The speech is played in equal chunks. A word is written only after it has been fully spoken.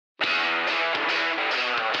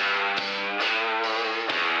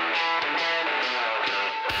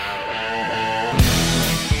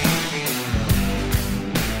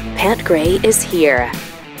Pat Gray is here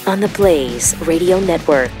on the Blaze Radio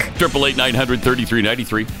Network.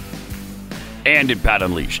 888-900-3393 and at Pat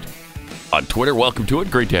Unleashed on Twitter. Welcome to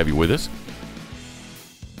it. Great to have you with us.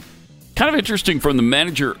 Kind of interesting from the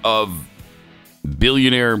manager of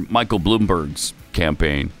billionaire Michael Bloomberg's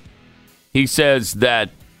campaign. He says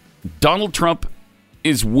that Donald Trump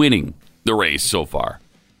is winning the race so far.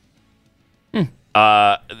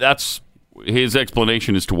 That's his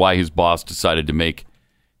explanation as to why his boss decided to make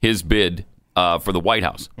his bid for the White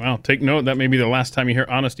House. Wow, take note. That may be the last time you hear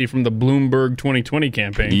honesty from the Bloomberg 2020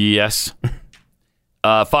 campaign. Yes.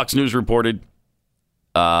 Fox News reported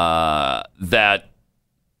that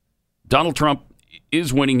Donald Trump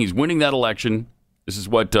is winning. He's winning that election. This is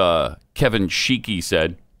what Kevin Sheekey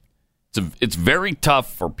said. It's very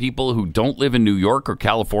tough for people who don't live in New York or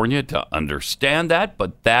California to understand that,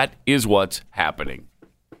 but that is what's happening.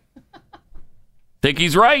 Think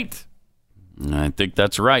he's right? I think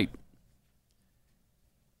that's right.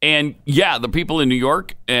 And yeah, the people in New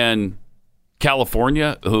York and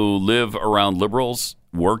California who live around liberals,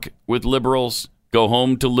 work with liberals, go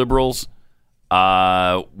home to liberals,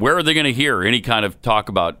 where are they going to hear any kind of talk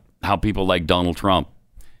about how people like Donald Trump?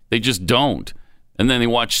 They just don't. And then they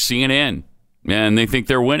watch CNN and they think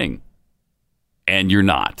they're winning. And you're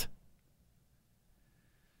not.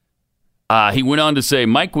 He went on to say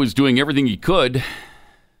Mike was doing everything he could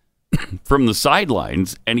from the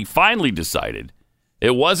sidelines, and he finally decided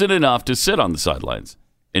it wasn't enough to sit on the sidelines,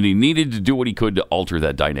 and he needed to do what he could to alter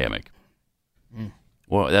that dynamic.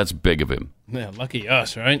 Well, that's big of him. Yeah, lucky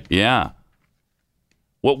us, right? Yeah.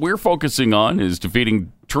 What we're focusing on is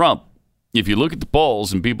defeating Trump. If you look at the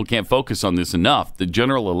polls, and people can't focus on this enough, the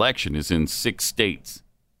general election is in 6 states.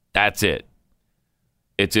 That's it.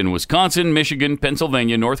 It's in Wisconsin, Michigan,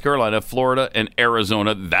 Pennsylvania, North Carolina, Florida, and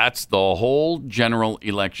Arizona. That's the whole general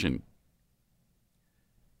election.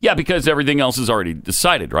 Yeah, because everything else is already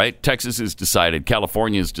decided, right? Texas is decided.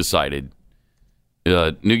 California is decided.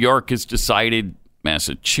 New York is decided.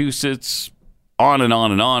 Massachusetts, on and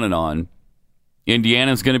on and on and on.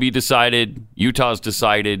 Indiana's going to be decided. Utah's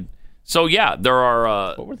decided. So, yeah, there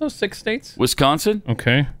are... what were those 6 states? Wisconsin,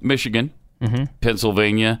 okay, Michigan,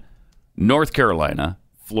 Pennsylvania, North Carolina,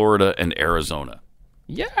 Florida, and Arizona.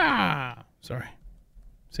 Yeah. Sorry.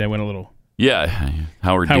 See, I went a little... Yeah,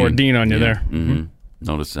 Howard Dean on you there. Mm-hmm.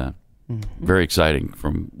 Notice that. Very exciting.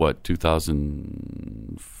 From, what,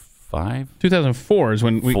 2005? 2004 is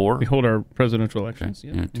when we hold our presidential elections.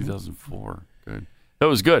 Okay. Yeah, 2004. Good. That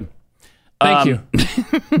was good. Thank you.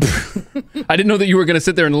 I didn't know that you were going to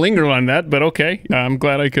sit there and linger on that, but okay. I'm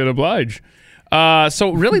glad I could oblige.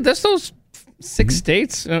 So really, that's those 6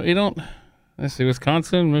 states? You don't... Let's see,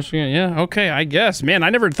 Wisconsin, Michigan. Yeah, okay, I guess. Man,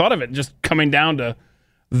 I never thought of it just coming down to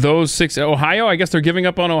those 6. Ohio, I guess they're giving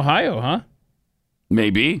up on Ohio, huh?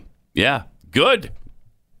 Maybe. Yeah. Good.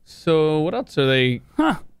 So what else are they...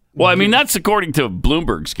 Huh. Well, I mean, that's according to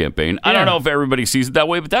Bloomberg's campaign. I don't know if everybody sees it that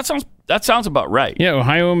way, but that sounds about right. Yeah,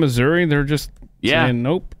 Ohio, Missouri, they're just saying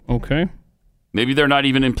nope. Okay. Maybe they're not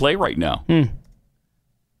even in play right now.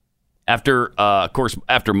 After, of course,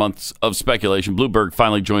 after months of speculation, Bloomberg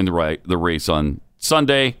finally joined the race on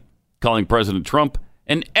Sunday, calling President Trump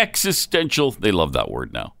an existential... They love that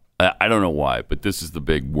word now. I don't know why, but this is the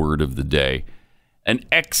big word of the day. An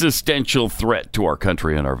existential threat to our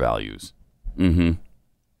country and our values.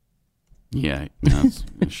 Yeah,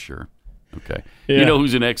 sure. Okay. Yeah. You know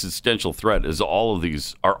who's an existential threat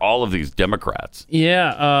are all of these Democrats.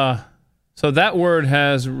 Yeah. So that word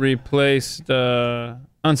has replaced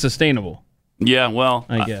unsustainable. Yeah, well,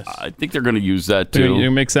 I guess. I think they're going to use that too.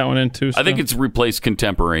 You mix that one in too. I think it's replaced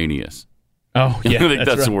contemporaneous. Oh, yeah. I think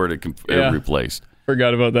that's the word it replaced.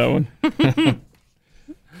 Forgot about that one.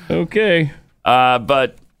 Okay.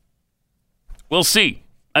 But we'll see.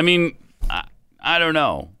 I mean, I don't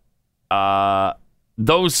know.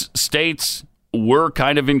 Those states were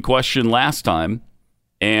kind of in question last time,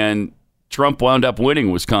 and Trump wound up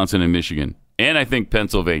winning Wisconsin and Michigan, and I think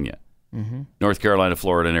Pennsylvania, North Carolina,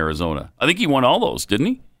 Florida, and Arizona. I think he won all those, didn't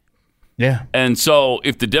he? Yeah. And so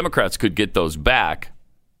if the Democrats could get those back,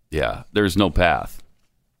 there's no path.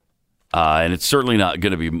 And it's certainly not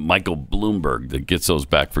going to be Michael Bloomberg that gets those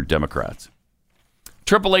back for Democrats.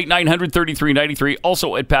 888-900-3393,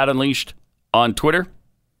 also at Pat Unleashed on Twitter.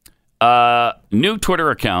 New Twitter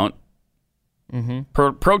account.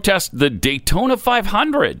 Protest the Daytona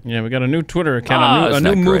 500. Yeah, we got a new Twitter account, a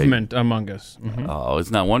new movement among us. Oh,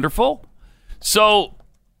 isn't that wonderful? So,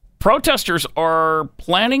 protesters are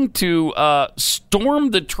planning to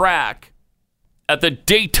storm the track at the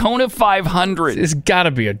Daytona 500. It's got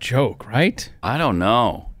to be a joke, right? I don't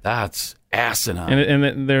know. That's asinine.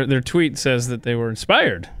 And their tweet says that they were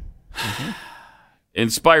inspired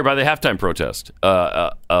Inspired by the halftime protest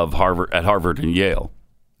of Harvard and Yale,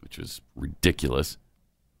 which was ridiculous.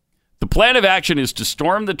 The plan of action is to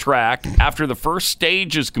storm the track after the first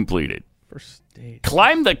stage is completed.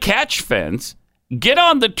 Climb the catch fence. Get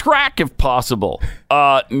on the track if possible.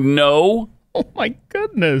 No. Oh, my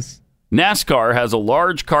goodness. NASCAR has a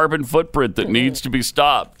large carbon footprint that needs to be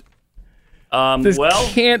stopped. This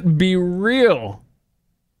can't be real.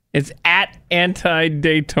 It's at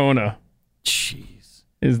Anti-Daytona. Jeez.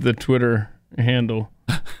 Is the Twitter handle.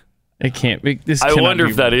 It can't be. I wonder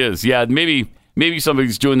if that is. Yeah, maybe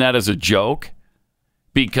somebody's doing that as a joke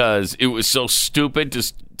because it was so stupid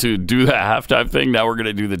to do the halftime thing. Now we're going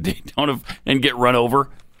to do the Daytona and get run over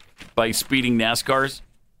by speeding NASCARs.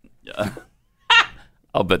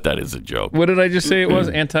 I'll bet that is a joke. What did I just say it was?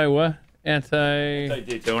 Anti-what?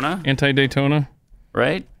 Anti-Daytona? Anti-Daytona?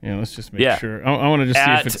 Right? Yeah, let's just make sure. I want to just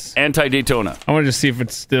see if it's... Anti-Daytona. I want to just see if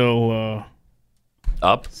it's still...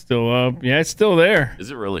 up? Still up. Yeah, it's still there.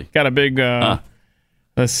 Is it really? Got a big...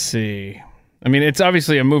 Let's see. I mean, it's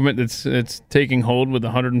obviously a movement that's taking hold with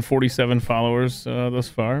 147 followers thus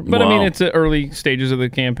far. But, wow. I mean, it's the early stages of the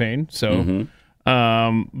campaign. So,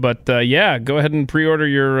 yeah, go ahead and pre-order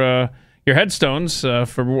your headstones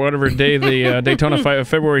for whatever day the Daytona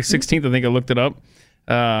February 16th. I think I looked it up.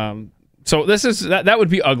 So this is that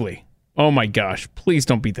would be ugly. Oh my gosh! Please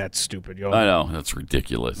don't be that stupid, yo. I know that's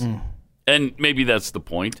ridiculous, and maybe that's the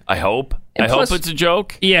point. I hope. And plus, hope it's a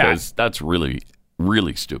joke. Yeah, because that's really,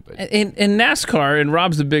 really stupid. In NASCAR, and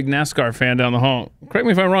Rob's a big NASCAR fan down the hall. Correct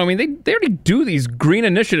me if I'm wrong. I mean, they already do these green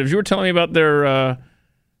initiatives. You were telling me about their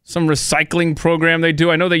some recycling program they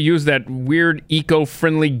do. I know they use that weird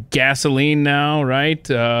eco-friendly gasoline now, right?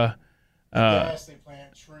 Yes, they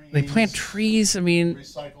plant trees. They plant trees. I mean,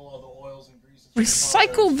 recycle all the oils and greases.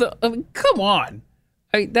 Recycle the... I mean, come on.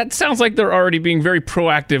 That sounds like they're already being very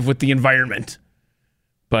proactive with the environment.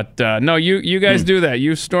 But no, you guys do that.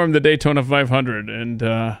 You storm the Daytona 500 and...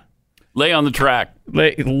 lay on the track.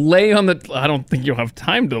 Lay on the... I don't think you'll have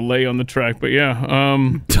time to lay on the track, but yeah.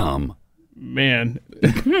 Dumb. Man.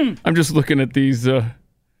 I'm just looking at these...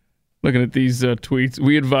 tweets.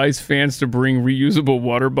 We advise fans to bring reusable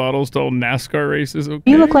water bottles to all NASCAR races.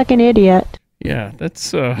 Okay. You look like an idiot. Yeah,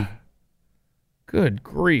 that's good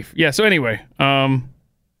grief. Yeah, so anyway, I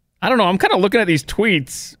don't know. I'm kind of looking at these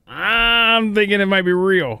tweets. I'm thinking it might be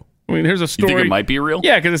real. I mean, here's a story. You think it might be real?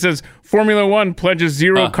 Yeah, because it says Formula One pledges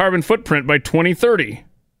zero carbon footprint by 2030.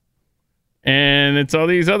 And it's all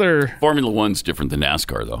these other... Formula One's different than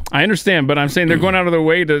NASCAR, though. I understand, but I'm saying they're going out of their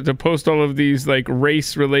way to post all of these, like,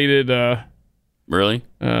 race-related... really?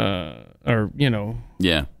 Or, you know...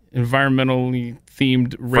 Yeah. Environmentally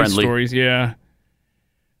themed race stories. Yeah.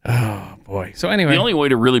 Oh, boy. So anyway... The only way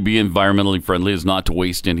to really be environmentally friendly is not to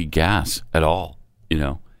waste any gas at all, you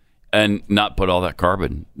know, and not put all that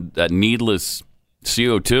carbon, that needless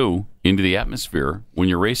CO2 into the atmosphere when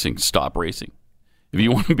you're racing. Stop racing. If you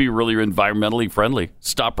want to be really environmentally friendly,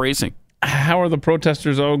 stop racing. How are the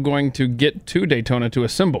protesters all going to get to Daytona to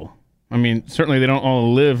assemble? I mean, certainly they don't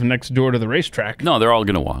all live next door to the racetrack. No, they're all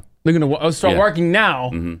going to walk. They're going to start walking now.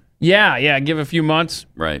 Mm-hmm. Yeah, give a few months.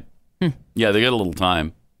 Right. Yeah, they got a little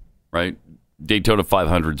time, right? Daytona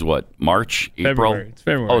 500's what? March? April? February. It's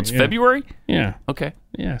February. Oh, it's February? Yeah. Okay.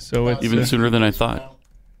 Yeah, so it's... Even sooner than I thought.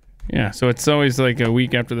 Yeah, so it's always like a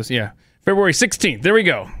week after this. Yeah. February 16th. There we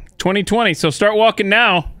go. 2020. So start walking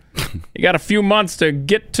now. You got a few months to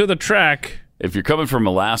get to the track. If you're coming from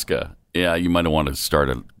Alaska, yeah, you might have wanted to start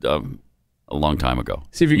a long time ago.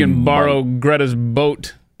 See if you can borrow Greta's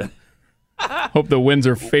boat. Hope the winds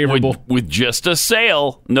are favorable. With just a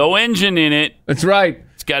sail, no engine in it. That's right.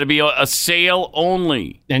 It's got to be a sail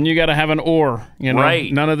only. And you got to have an oar. You know?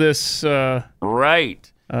 Right. None of this...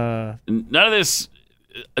 right. None of this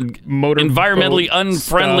motor environmentally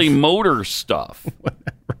unfriendly stuff. motor stuff.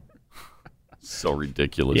 So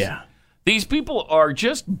ridiculous. Yeah. These people are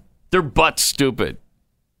just, they're butt stupid.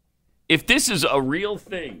 If this is a real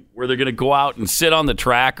thing where they're going to go out and sit on the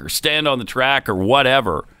track or stand on the track or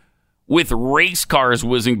whatever with race cars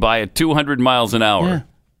whizzing by at 200 miles an hour. Yeah.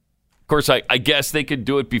 Of course, I guess they could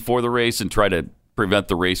do it before the race and try to prevent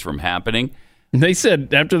the race from happening. They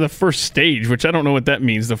said after the first stage, which I don't know what that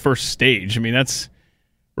means, the first stage. I mean, that's,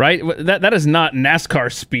 right? That is not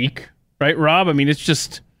NASCAR speak, right, Rob? I mean, it's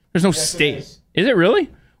just, there's no stage. Is it really?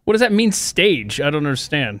 What does that mean, stage? I don't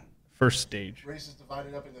understand. First stage. Race is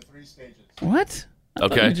divided up into 3 stages. What? I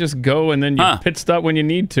thought Okay. you just go and then you pit stop when you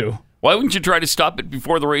need to. Why wouldn't you try to stop it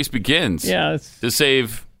before the race begins? Yeah. To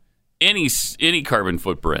save any carbon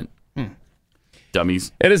footprint.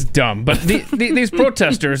 Dummies. It is dumb. But these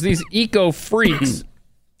protesters, these eco freaks,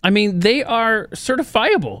 I mean, they are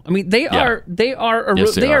certifiable. I mean, they are Yes, they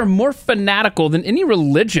are are. more fanatical than any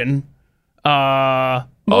religion.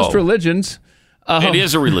 Most religions. It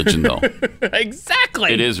is a religion, though.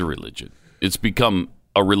 Exactly. It is a religion. It's become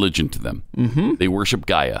a religion to them. Mm-hmm. They worship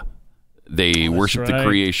Gaia. They worship the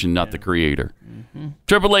creation, not the creator.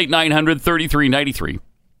 888-900-3393.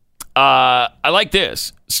 I like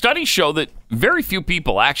this. Studies show that very few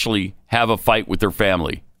people actually have a fight with their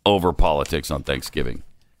family over politics on Thanksgiving.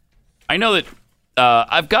 I know that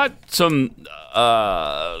I've got some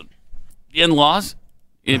in-laws,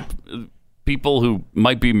 people who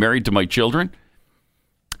might be married to my children,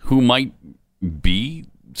 who might be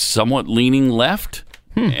somewhat leaning left.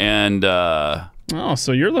 And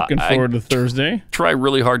so you're looking forward to Thursday. Try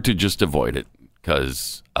really hard to just avoid it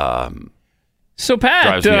because so Pat,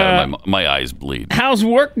 drives me out of my eyes bleed. how's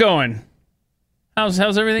work going? How's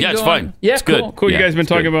everything going? Yeah, it's fine. Yeah, It's cool. good. Cool. You Yeah, guys been it's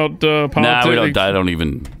talking good. about politics? No, we don't.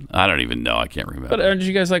 I don't even know. I can't remember. But aren't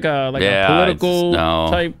you guys like a Yeah, political no.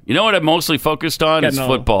 type? You know what I'm mostly focused on is Got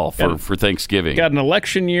no- football got- for Thanksgiving. Got an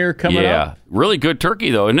election year coming yeah, up. really good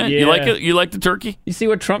turkey though, isn't it? You like Yeah. it? You like the turkey? You see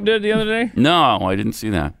what Trump did the other day? No, I didn't see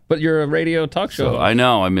that. But you're a radio talk show. So I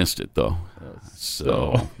know I missed it though.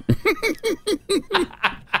 So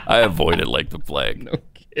I avoid it like the plague. No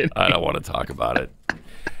kidding. I don't want to talk about it.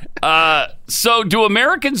 So do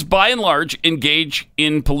Americans, by and large, engage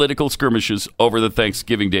in political skirmishes over the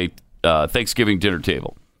Thanksgiving dinner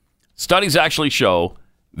table? Studies actually show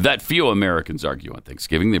that few Americans argue on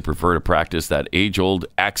Thanksgiving. They prefer to practice that age-old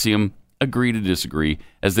axiom, agree to disagree,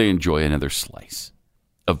 as they enjoy another slice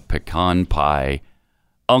of pecan pie,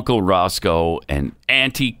 Uncle Roscoe and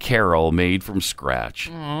Auntie Carol made from scratch.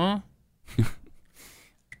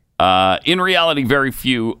 In reality, very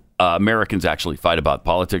few Americans actually fight about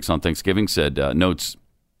politics on Thanksgiving, said notes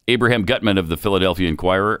Abraham Gutman of the Philadelphia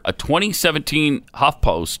Inquirer. A 2017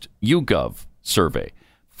 HuffPost YouGov survey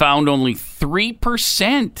found only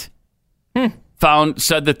 3%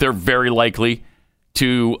 said that they're very likely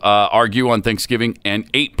to argue on Thanksgiving,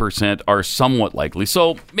 and 8% are somewhat likely.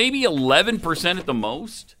 So maybe 11% at the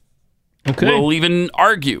most will even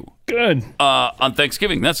argue Good. on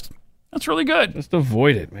Thanksgiving. That's really good. Just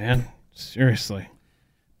avoid it, man. Seriously.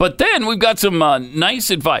 But then we've got some nice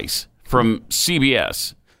advice from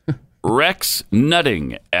CBS. Rex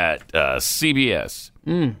Nutting at CBS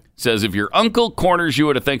says if your uncle corners you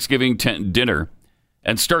at a Thanksgiving dinner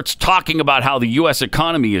and starts talking about how the U.S.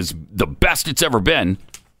 economy is the best it's ever been,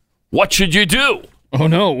 what should you do? Oh,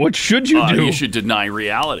 no. What should you do? You should deny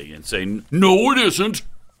reality and say, no, it isn't.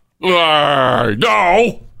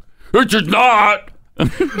 No, it is not. No,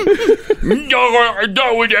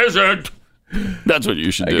 it isn't. That's what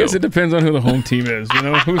you should do. I guess it depends on who the home team is. You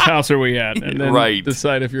know, whose house are we at? And then Right.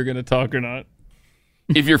 decide if you're going to talk or not.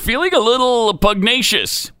 If you're feeling a little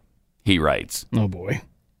pugnacious, he writes, Oh, boy.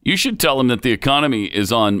 you should tell him that the economy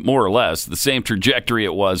is on more or less the same trajectory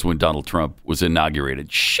it was when Donald Trump was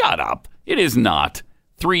inaugurated. Shut up. It is not.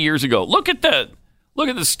 3 years ago. Look at the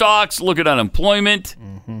stocks. Look at unemployment.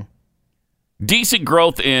 Decent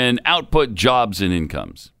growth in output, jobs, and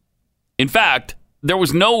incomes. In fact, there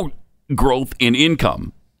was no growth in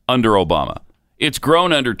income under Obama. It's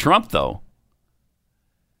grown under Trump, though.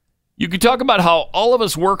 You could talk about how all of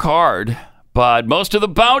us work hard, but most of the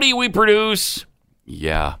bounty we produce,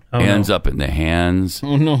 ends up in the hands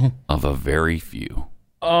Oh, no. of a very few.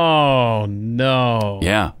 Oh, no.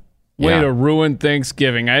 Yeah. Way yeah. to ruin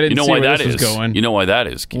Thanksgiving. I didn't You know see why where that this is? was going. You know why that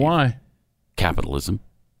is, Keith? Why? Capitalism.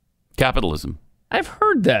 Capitalism. I've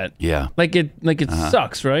heard that. Yeah. Like it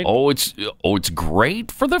sucks, right? Oh, it's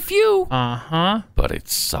great for the few, Uh-huh. but it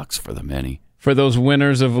sucks for the many. For those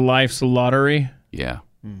winners of life's lottery. Yeah.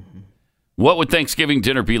 What would Thanksgiving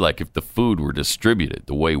dinner be like if the food were distributed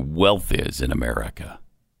the way wealth is in America?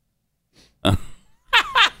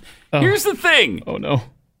 Here's the thing, Oh, no.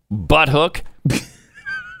 butthhook.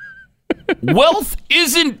 Wealth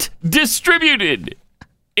isn't distributed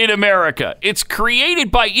in America. It's created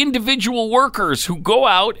by individual workers who go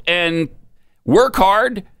out and work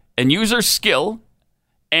hard and use their skill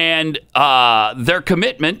and their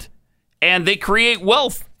commitment, and they create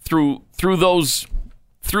wealth through that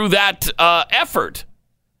effort.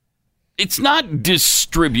 It's not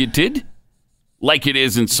distributed like it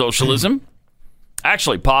is in socialism.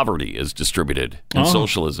 Actually, poverty is distributed in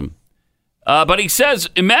socialism. But he says,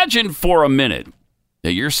 imagine for a minute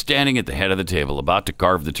that you're standing at the head of the table about to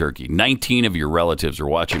carve the turkey. 19 of your relatives are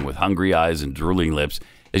watching with hungry eyes and drooling lips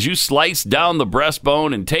as you slice down the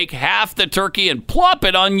breastbone and take half the turkey and plop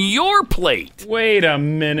it on your plate. Wait a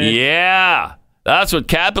minute. Yeah, that's what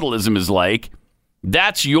capitalism is like.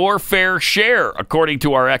 That's your fair share, according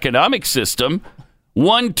to our economic system.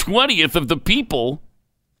 1/20 of the people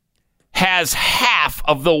has half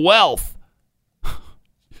of the wealth.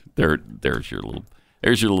 There's your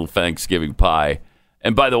little Thanksgiving pie.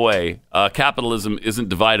 And by the way, capitalism isn't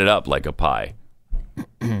divided up like a pie.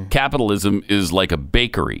 Capitalism is like a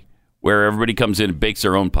bakery where everybody comes in and bakes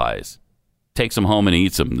their own pies, takes them home and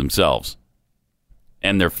eats them themselves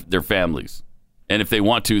and their families. And if they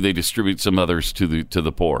want to, they distribute some others to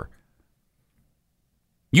the poor.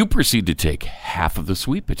 You proceed to take half of the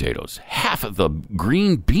sweet potatoes, half of the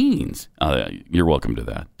green beans. You're welcome to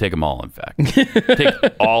that. Take them all, in fact. Take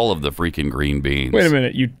all of the freaking green beans. Wait a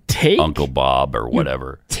minute. You take Uncle Bob or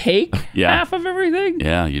whatever. Take half of everything?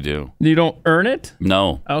 Yeah, you do. You don't earn it?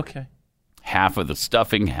 No. Okay. Half of the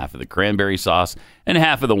stuffing, half of the cranberry sauce, and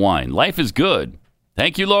half of the wine. Life is good.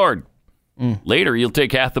 Thank you, Lord. Later, you'll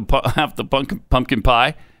take half the pumpkin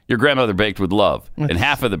pie your grandmother baked with love, and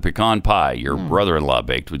half of the pecan pie your brother-in-law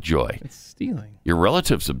baked with joy. It's stealing. Your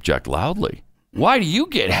relatives object loudly. Why do you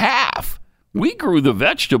get half? We grew the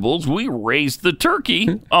vegetables. We raised the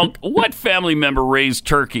turkey. What family member raised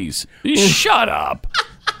turkeys? Shut up.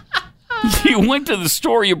 You went to the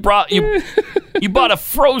store. You bought a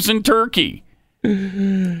frozen turkey.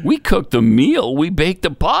 We cooked the meal. We baked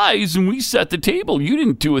the pies, and we set the table. You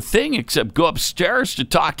didn't do a thing except go upstairs to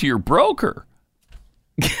talk to your broker.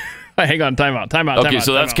 Hang on, time out. Okay,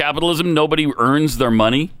 so that's capitalism. Nobody earns their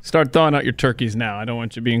money. Start thawing out your turkeys now. I don't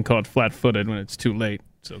want you being caught flat-footed when it's too late.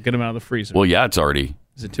 So get them out of the freezer. Well, yeah, it's already.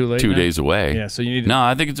 Is it too late? 2 days away. Yeah, so you need to. No,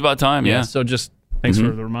 I think it's about time. Yeah. So just thanks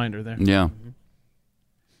for the reminder there. Yeah.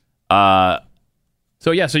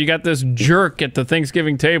 So you got this jerk at the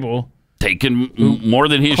Thanksgiving table taking more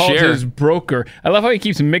than his called share. His broker. I love how he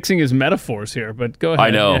keeps mixing his metaphors here. But go ahead. I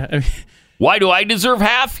know. Yeah. Why do I deserve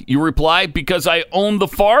half? You reply, because I own the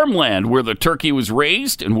farmland where the turkey was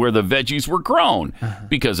raised and where the veggies were grown.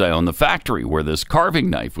 Because I own the factory where this carving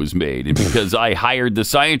knife was made. And because I hired the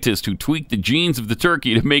scientist who tweaked the genes of the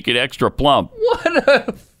turkey to make it extra plump. What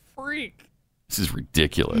a freak. This is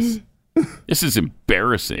ridiculous. This is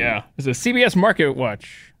embarrassing. Yeah. It's a CBS Market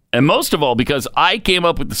Watch. And most of all, because I came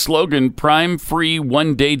up with the slogan, Prime Free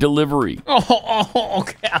One-Day Delivery.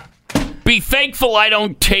 Okay. Be thankful I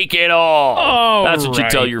don't take it all. Oh, that's what you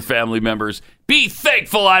tell your family members. Be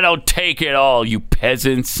thankful I don't take it all, you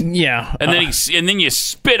peasants. Yeah. And then you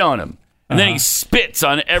spit on him. And then he spits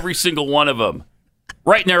on every single one of them.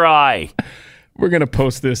 Right in their eye. We're going to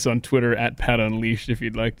post this on Twitter at Pat Unleashed if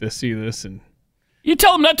you'd like to see this. And you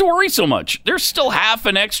tell them not to worry so much. There's still half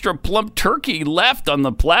an extra plump turkey left on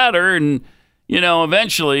the platter. And,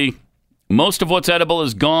 eventually, most of what's edible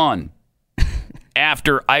is gone.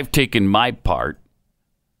 After I've taken my part,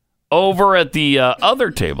 over at the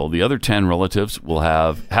other table, the other 10 relatives will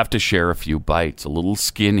have to share a few bites. A little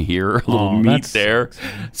skin here, a little meat there,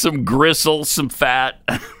 some gristle, some fat.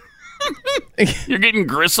 You're getting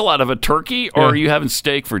gristle out of a turkey, or are you having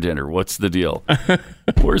steak for dinner? What's the deal?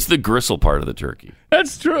 Where's the gristle part of the turkey?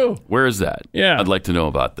 That's true. Where is that? Yeah. I'd like to know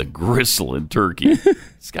about the gristle in turkey.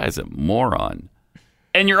 This guy's a moron.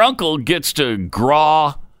 And your uncle gets to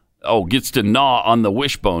gnaw on the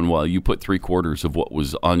wishbone while you put 3/4 of what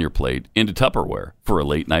was on your plate into Tupperware for a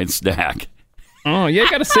late night snack. Oh, yeah, you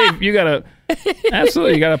got to save. You got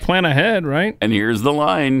to plan ahead, right? And here's the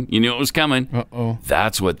line. You knew it was coming. Uh-oh.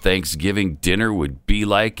 That's what Thanksgiving dinner would be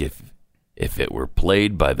like if it were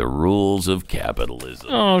played by the rules of capitalism.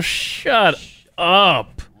 Oh, shut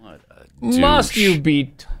up. What a douche. Must you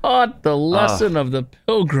be taught the lesson of the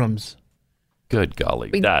pilgrims? Good golly,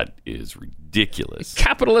 that is ridiculous.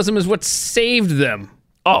 Capitalism is what saved them.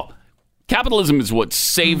 Oh, capitalism is what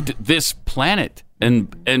saved this planet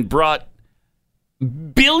and brought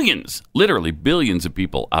billions, literally billions of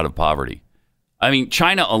people out of poverty. I mean,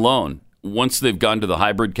 China alone, once they've gone to the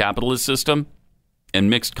hybrid capitalist system and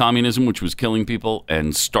mixed communism, which was killing people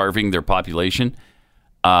and starving their population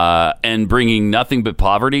and bringing nothing but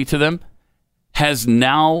poverty to them, has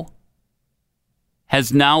now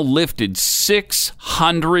lifted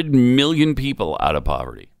 600 million people out of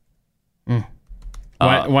poverty.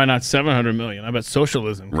 Why not 700 million? I bet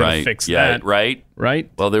socialism could fix that. Right.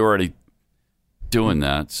 Right? Well, they were already doing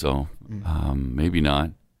that, so maybe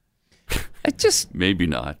not. Maybe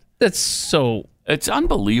not. That's so... It's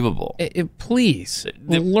unbelievable. Please,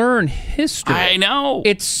 learn history. I know.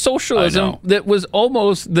 It's socialism that was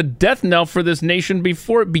almost the death knell for this nation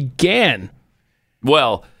before it began.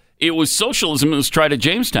 Well, it was socialism that was tried at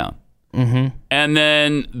Jamestown. Mm-hmm. And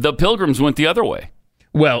then the Pilgrims went the other way.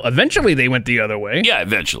 Well, eventually they went the other way. Yeah,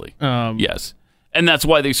 eventually. Yes. And that's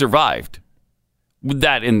why they survived.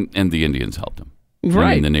 That and the Indians helped them.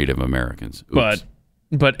 Right. I mean, the Native Americans. Oops.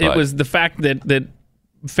 But it was the fact that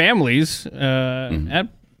families at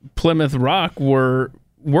Plymouth Rock were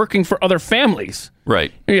working for other families.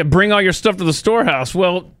 Right. You bring all your stuff to the storehouse.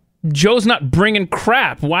 Well, Joe's not bringing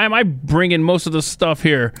crap. Why am I bringing most of the stuff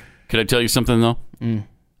here? Can I tell you something, though?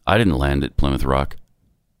 I didn't land at Plymouth Rock.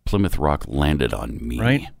 Plymouth Rock landed on me.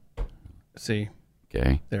 Right. See,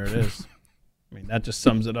 Okay. there it is. I mean, that just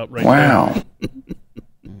sums it up right there.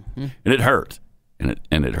 And it hurt. And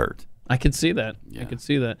it hurt. I could see that. Yeah. I could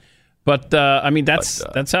see that. But I mean, that's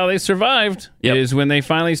how they survived. Yep. Is when they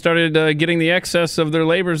finally started getting the excess of their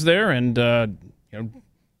labors there and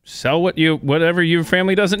sell whatever your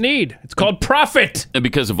family doesn't need. It's called profit. And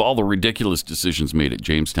because of all the ridiculous decisions made at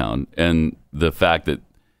Jamestown and the fact that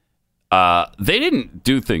they didn't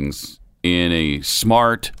do things in a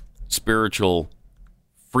smart, spiritual,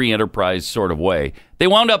 free enterprise sort of way, they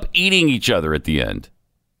wound up eating each other at the end.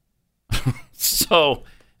 So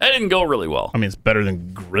that didn't go really well. I mean, it's better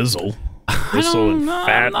than Grizzle. Gristle and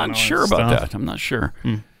fat. I'm not sure about that. I'm not sure.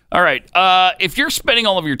 Hmm. All right. If you're spending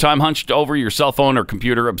all of your time hunched over your cell phone or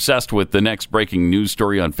computer, obsessed with the next breaking news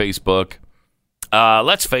story on Facebook,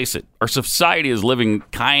 let's face it, our society is living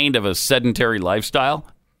kind of a sedentary lifestyle.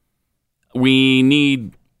 We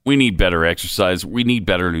need better exercise. We need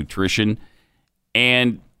better nutrition.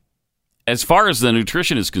 And as far as the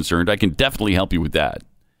nutrition is concerned, I can definitely help you with that.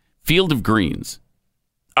 Field of Greens.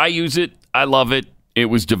 I use it. I love it. It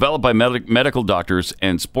was developed by medical doctors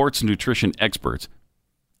and sports nutrition experts.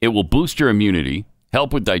 It will boost your immunity,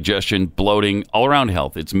 help with digestion, bloating, all-around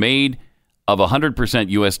health. It's made of 100%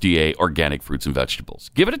 USDA organic fruits and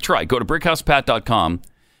vegetables. Give it a try. Go to brickhousepat.com.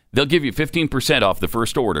 They'll give you 15% off the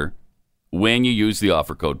first order when you use the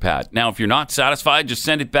offer code PAT. Now, if you're not satisfied, just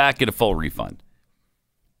send it back, get a full refund.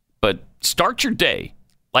 But start your day,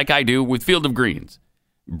 like I do, with Field of Greens.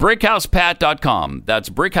 BrickhousePat.com. That's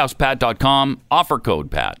BrickhousePat.com. Offer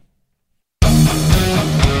code PAT.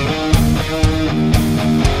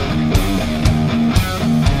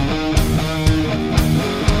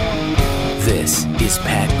 This is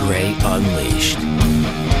Pat Gray Unleashed.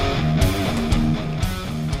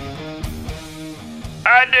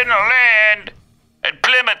 I didn't land at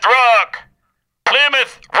Plymouth Rock.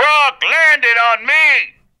 Plymouth Rock landed on me.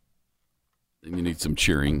 You need some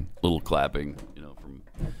cheering, little clapping, from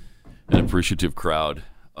an appreciative crowd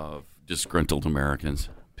of disgruntled Americans.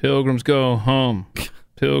 Pilgrims go home.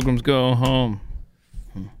 Pilgrims go home.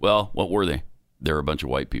 Well, what were they? They're a bunch of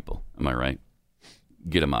white people. Am I right?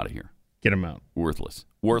 Get them out of here. Get them out. Worthless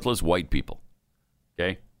white people.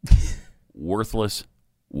 Okay? Worthless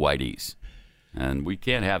whiteys. And we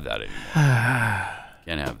can't have that anymore.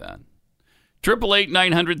 Can't have that.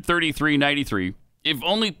 888-900-3393. If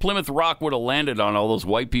only Plymouth Rock would have landed on all those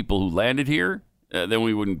white people who landed here, then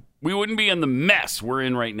we wouldn't be in the mess we're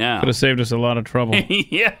in right now. Could have saved us a lot of trouble.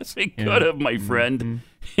 Yes, it could have, my friend.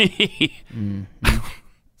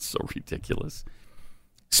 So ridiculous.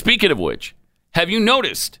 Speaking of which, have you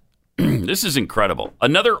noticed? This is incredible.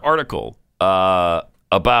 Another article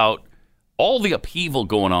about all the upheaval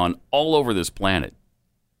going on all over this planet.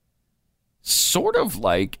 Sort of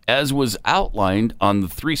like as was outlined on the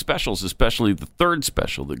three specials, especially the third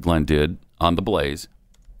special that Glenn did on The Blaze.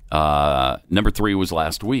 Number 3 was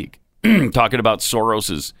last week, talking about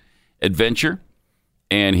Soros's adventure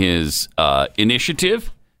and his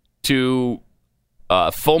initiative to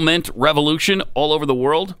foment revolution all over the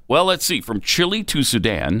world. Well, let's see. From Chile to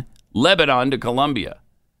Sudan, Lebanon to Colombia.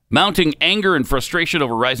 Mounting anger and frustration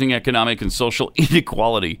over rising economic and social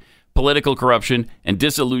inequality, political corruption, and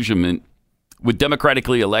disillusionment with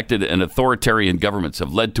democratically elected and authoritarian governments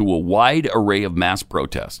have led to a wide array of mass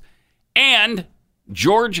protests. And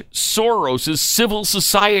George Soros' civil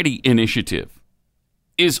society initiative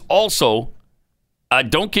is also,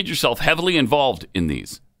 don't kid yourself, heavily involved in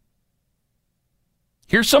these.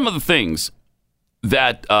 Here's some of the things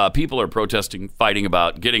that people are protesting, fighting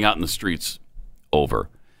about, getting out in the streets over.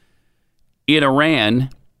 In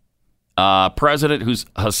Iran, President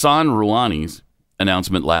Hassan Rouhani's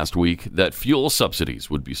announcement last week that fuel subsidies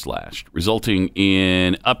would be slashed, resulting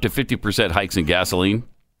in up to 50% hikes in gasoline.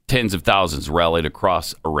 Tens of thousands rallied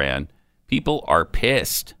across Iran. People are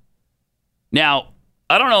pissed. Now,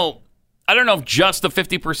 I don't know if just the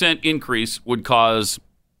 50% increase would cause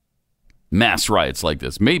mass riots like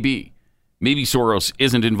this. Maybe Soros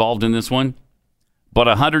isn't involved in this one, but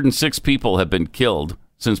 106 people have been killed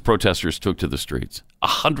since protesters took to the streets.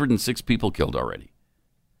 106 people killed already.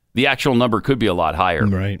 The actual number could be a lot higher.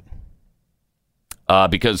 Right.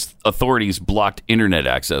 Because authorities blocked internet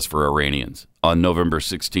access for Iranians on November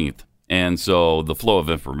 16th. And so the flow of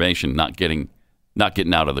information not getting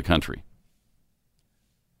out of the country.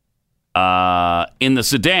 In the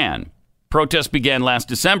Sudan, Protests began last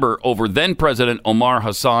December over then-President Omar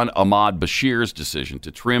Hassan Ahmad Bashir's decision to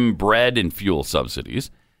trim bread and fuel subsidies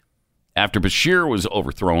after Bashir was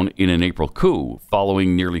overthrown in an April coup.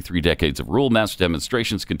 Following nearly 3 decades of rule, mass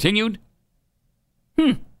demonstrations continued.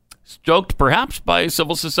 Stoked perhaps by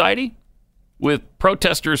civil society, with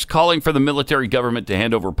protesters calling for the military government to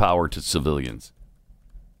hand over power to civilians.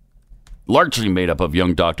 Largely made up of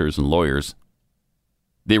young doctors and lawyers,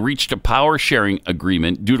 they reached a power-sharing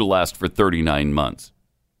agreement due to last for 39 months.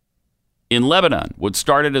 In Lebanon, what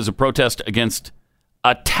started as a protest against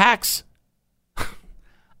a tax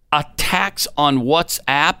on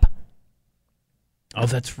WhatsApp. Oh,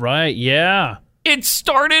 that's right. Yeah. It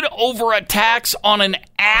started over a tax on an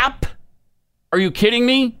app? Are you kidding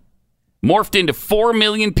me? Morphed into 4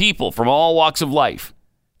 million people from all walks of life,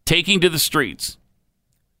 taking to the streets.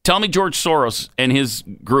 Tell me George Soros and his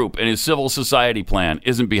group and his civil society plan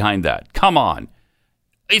isn't behind that. Come on.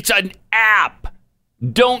 It's an app.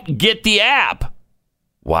 Don't get the app.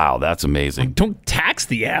 Wow, that's amazing. Don't tax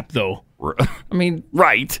the app, though. I mean,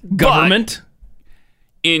 right. Government.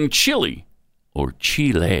 In Chile, or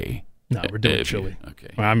Chile. No, we're doing Chile. Okay.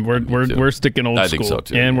 We're sticking old I school. think so,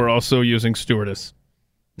 too. And we're also using stewardess,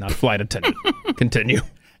 not flight attendant. Continue.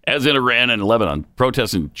 As in Iran and Lebanon,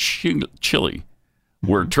 protests in Chile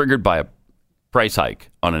were triggered by a price hike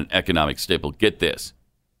on an economic staple. Get this.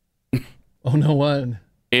 Oh, no, what?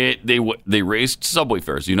 They raised subway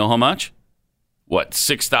fares. You know how much? What,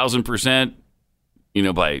 6,000%?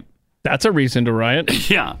 By... That's a reason to riot.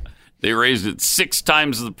 Yeah. They raised it 6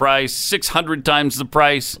 times the price, 600 times the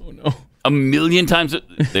price. Oh, no. 1 million times it.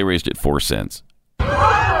 They raised it 4 cents.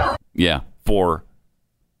 Yeah, 4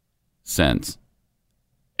 cents.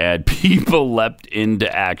 And people leapt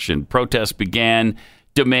into action. Protests began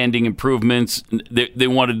demanding improvements. They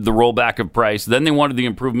wanted the rollback of price. Then they wanted the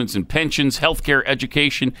improvements in pensions, healthcare,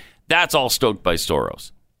 education. That's all stoked by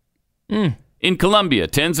Soros. In Colombia,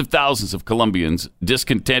 tens of thousands of Colombians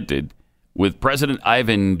discontented with President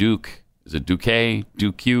Ivan Duque. Is it Duque?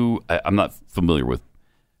 I'm not familiar with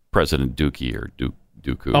President Duque or Duque.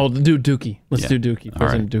 Oh, do Dookie. Let's do Dookie.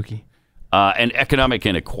 President right. Dookie. And economic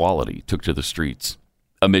inequality took to the streets.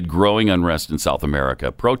 Amid growing unrest in South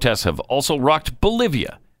America, protests have also rocked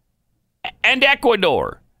Bolivia and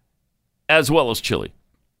Ecuador, as well as Chile.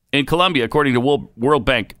 In Colombia, according to World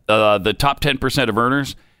Bank, the top 10% of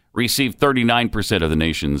earners received 39% of the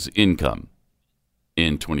nation's income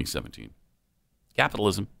in 2017.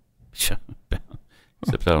 Capitalism. Except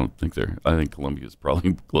I think Colombia is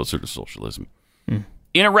probably closer to socialism. In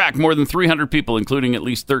Iraq, more than 300 people, including at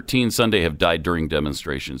least 13 Sunday, have died during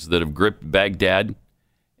demonstrations that have gripped Baghdad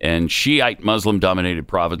and Shiite Muslim-dominated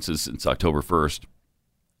provinces since October 1st.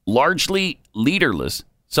 Largely leaderless.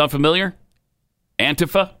 Sound familiar?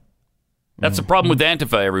 Antifa? That's the problem with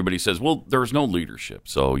Antifa. Everybody says, well, there's no leadership,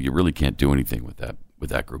 so you really can't do anything with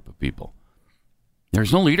that group of people.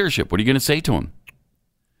 There's no leadership. What are you going to say to them?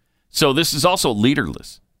 So this is also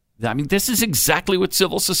leaderless. I mean, this is exactly what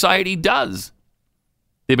civil society does.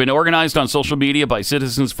 They've been organized on social media by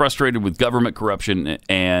citizens frustrated with government corruption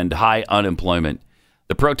and high unemployment.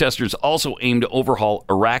 The protesters also aim to overhaul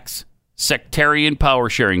Iraq's sectarian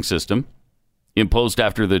power-sharing system, imposed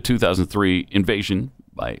after the 2003 invasion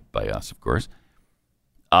by us, of course.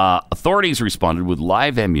 Authorities responded with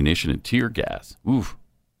live ammunition and tear gas. Oof.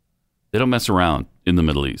 They don't mess around in the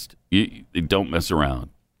Middle East. They don't mess around.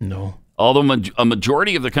 No. Although a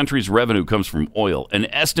majority of the country's revenue comes from oil,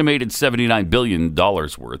 an estimated $79 billion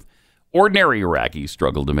worth, ordinary Iraqis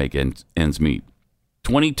struggle to make ends meet.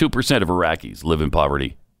 22% of Iraqis live in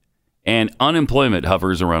poverty, and unemployment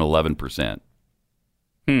hovers around 11%.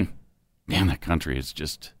 Man, that country is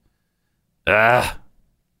just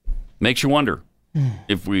makes you wonder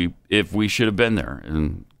if we should have been there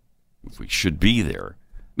and if we should be there.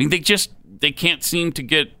 I mean, they can't seem to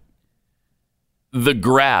get the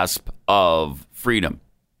grasp of freedom,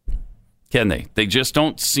 can they? They just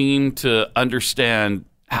don't seem to understand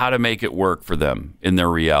how to make it work for them in their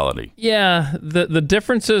reality. Yeah, the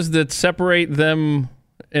differences that separate them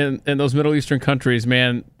in those Middle Eastern countries,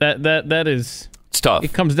 man, that is, it's tough.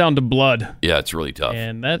 It comes down to blood. Yeah, it's really tough.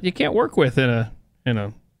 And that you can't work with in a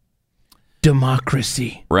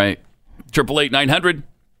democracy. Right.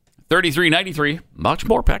 888-900-3393. Much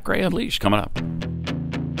more Pat Gray Unleashed coming up.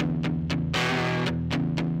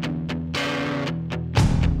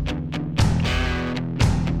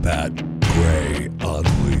 Pat Gray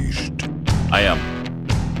Unleashed. I am.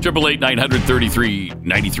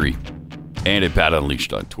 888-900-3393. And at Pat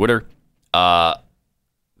Unleashed on Twitter.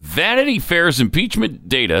 Vanity Fair's impeachment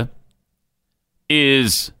data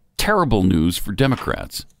is terrible news for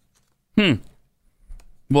Democrats.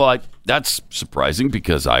 Well, that's surprising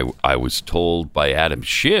because I was told by Adam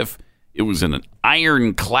Schiff it was in an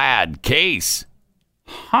ironclad case.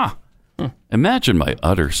 Huh. Imagine my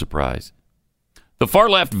utter surprise. The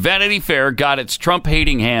far-left Vanity Fair got its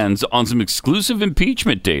Trump-hating hands on some exclusive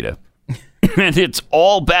impeachment data. And it's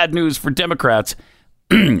all bad news for Democrats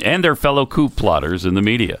and their fellow coup plotters in the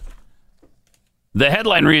media. The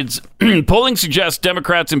headline reads, polling suggests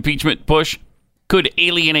Democrats' impeachment push could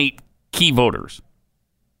alienate key voters.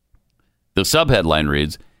 The subheadline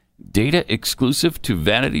reads, data exclusive to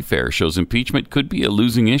Vanity Fair shows impeachment could be a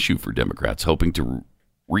losing issue for Democrats hoping to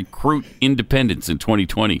recruit independents in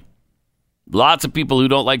 2020. Lots of people who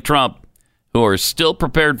don't like Trump who are still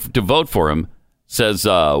prepared to vote for him, says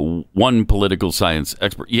one political science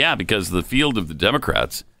expert. Yeah, because the field of the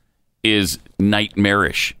Democrats is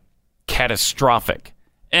nightmarish, catastrophic.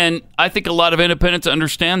 And I think a lot of independents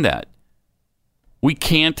understand that. We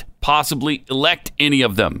can't possibly elect any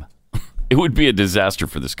of them. It would be a disaster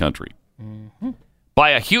for this country. Mm-hmm.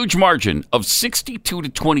 By a huge margin of 62 to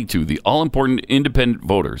 22, the all-important independent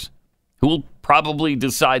voters who will probably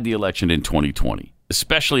decide the election in 2020,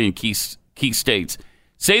 especially in key states,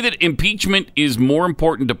 say that impeachment is more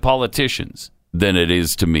important to politicians than it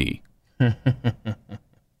is to me. And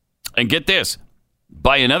get this,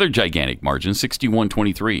 by another gigantic margin,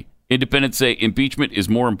 61-23, independents say impeachment is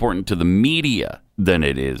more important to the media than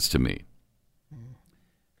it is to me.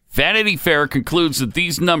 Vanity Fair concludes that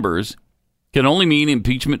these numbers can only mean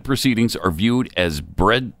impeachment proceedings are viewed as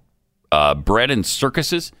bread and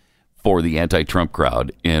circuses for the anti-Trump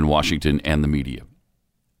crowd in Washington and the media.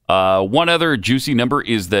 One other juicy number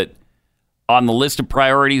is that on the list of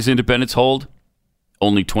priorities independents hold,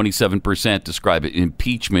 only 27% describe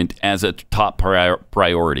impeachment as a top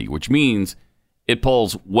priority, which means it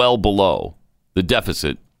pulls well below the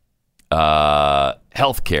deficit.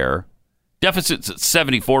 Healthcare deficit's at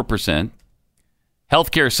 74%,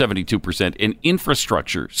 healthcare 72%, and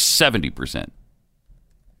infrastructure 70%.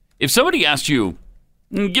 If somebody asked you,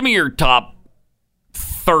 give me your top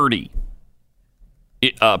 30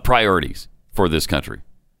 priorities for this country,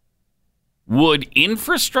 would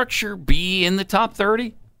infrastructure be in the top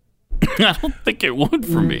 30? I don't think it would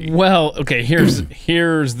for me. Well, okay, here's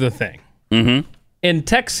the thing. Mm-hmm. In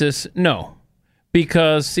Texas, no.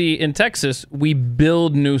 Because, see, in Texas, we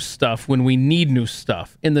build new stuff when we need new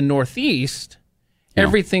stuff. In the Northeast,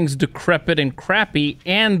 everything's decrepit and crappy,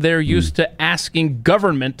 and they're used to asking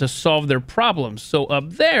government to solve their problems. So up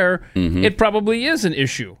there, it probably is an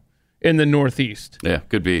issue in the Northeast. Yeah,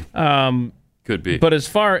 could be. Could be. But as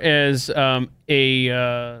far as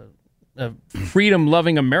a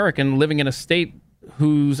freedom-loving American living in a state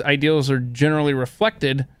whose ideals are generally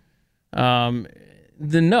reflected, then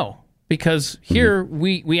no. Because here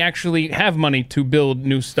we actually have money to build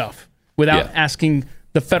new stuff without asking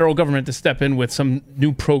the federal government to step in with some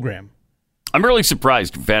new program. I'm really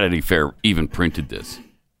surprised Vanity Fair even printed this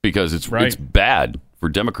because it's bad for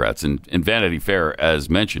Democrats. And Vanity Fair, as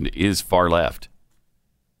mentioned, is far left.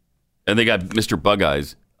 And they got Mr. Bug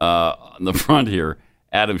Eyes on the front here,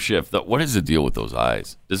 Adam Schiff. What is the deal with those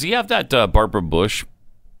eyes? Does he have that Barbara Bush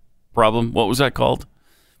problem? What was that called?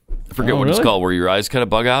 I forget what it's called, where your eyes kind of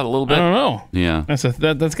bug out a little bit. I don't know. Yeah.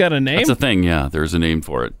 That's got a name? That's a thing, yeah. There's a name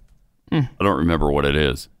for it. I don't remember what it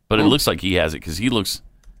is. But it looks like he has it because he looks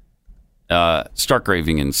stark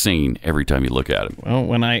raving insane every time you look at him. Well,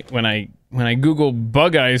 when I Google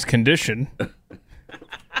Bug Eyes condition,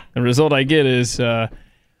 the result I get is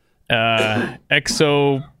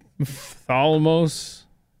exophthalmos,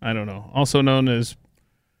 I don't know, also known as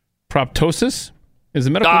proptosis, is a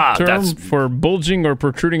medical term for bulging or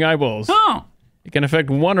protruding eyeballs. Oh. It can affect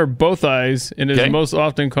one or both eyes and is most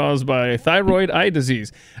often caused by thyroid eye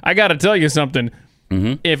disease. I got to tell you something.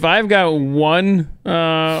 If I've got one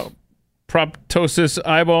proptosis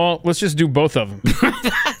eyeball, let's just do both of them.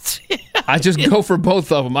 I just go for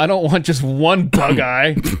both of them. I don't want just one bug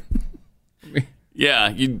eye. Yeah,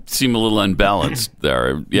 you seem a little unbalanced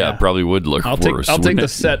there. Yeah, it probably would look worse. I'll take the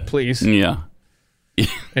set, please. Yeah.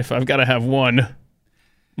 If I've got to have one.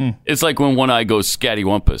 It's like when one eye goes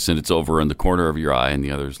scattywampus and it's over in the corner of your eye and the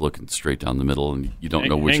other's looking straight down the middle and you don't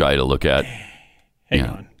know which eye to look at. Hang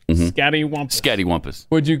on. Scattywampus. Scattywampus.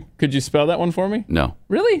 Could you spell that one for me? No.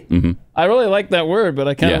 Really? I really like that word, but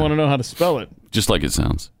I kind of want to know how to spell it. Just like it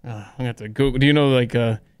sounds. I'm going to have to Google. Do you know, like,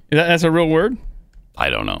 that's a real word? I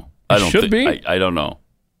don't know. Should be? I don't know.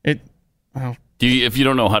 Well, If you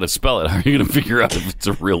don't know how to spell it, how are you going to figure out if it's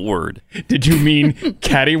a real word? Did you mean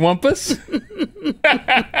cattywampus?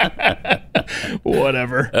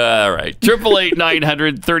 Whatever. All right.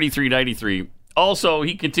 888-900-3393. Also,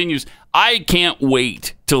 he continues, I can't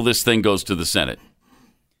wait till this thing goes to the Senate.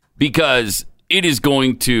 because it is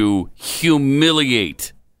going to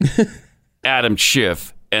humiliate Adam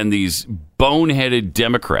Schiff and these boneheaded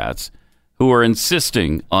Democrats who are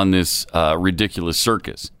insisting on this ridiculous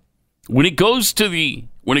circus. When it goes to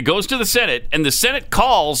the Senate and the Senate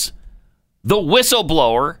calls the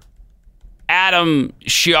whistleblower Adam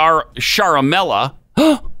Sharamella,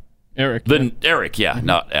 Eric.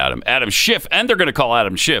 Not Adam. Adam Schiff, and they're going to call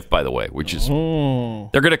Adam Schiff, by the way, which is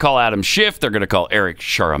they're going to call Adam Schiff. They're going to call Eric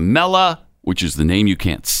Sharamella, which is the name you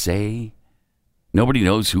can't say. Nobody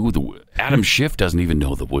knows who Adam Schiff doesn't even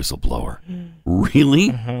know the whistleblower. Really?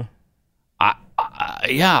 Uh-huh.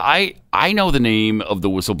 I know the name of the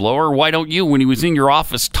whistleblower. Why don't you? When he was in your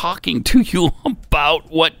office talking to you about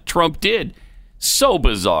what Trump did. So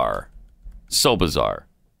bizarre. So bizarre.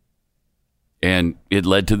 And it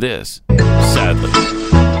led to this, sadly.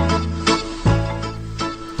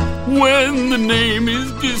 When the name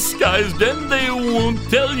is disguised and they won't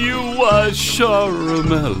tell you why,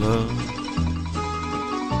 Sharamella.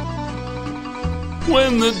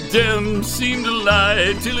 When the Dems seem to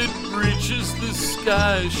lie till it reaches the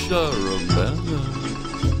sky, Sharamella.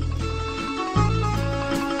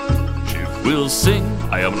 Schiff will sing,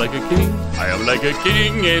 I am like a king, I am like a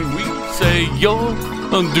king, and we say you're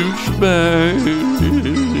a douchebag.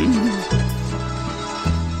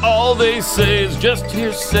 All they say is just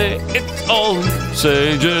hearsay, it's all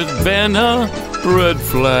say, just ban a red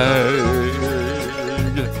flag.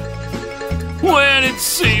 When it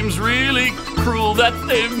seems really cruel that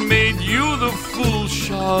they've made you the fool,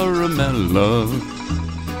 Sharamella.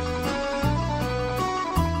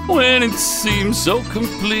 When it seems so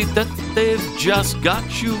complete that they've just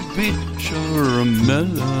got you beat,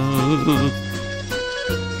 Sharamella.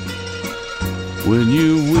 When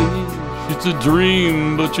you wish it's a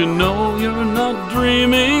dream, but you know you're not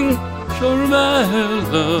dreaming,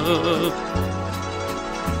 Sharamella.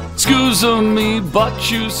 Excuse me,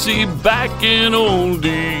 but you see, back in old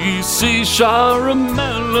D.C.,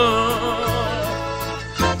 Sharamella.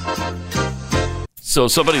 So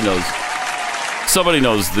somebody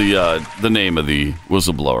knows the name of the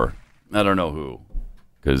whistleblower. I don't know who,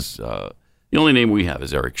 because the only name we have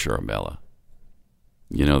is Eric Sharamella.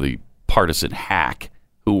 You know, the partisan hack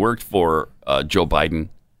who worked for Joe Biden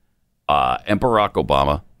and Barack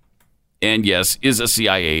Obama, and yes, is a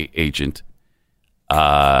CIA agent.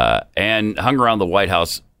 And hung around the White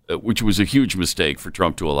House, which was a huge mistake for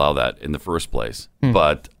Trump to allow that in the first place,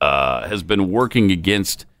 but has been working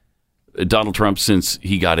against Donald Trump since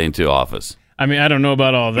he got into office. I mean, I don't know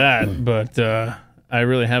about all that, but I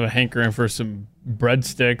really have a hankering for some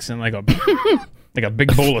breadsticks and like a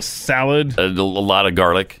big bowl of salad. A lot of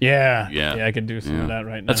garlic. Yeah, I could do some of that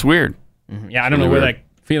right now. That's weird. Yeah, I don't know where that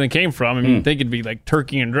feeling came from. I mean, you'd think it'd be like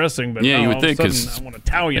turkey and dressing, but you would all think, of a sudden I want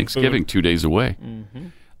Italian Thanksgiving food. 2 days away.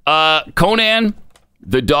 Conan,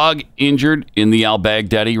 the dog injured in the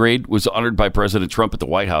al-Baghdadi raid, was honored by President Trump at the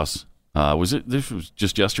White House. This was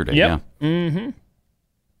just yesterday. Yep. Yeah.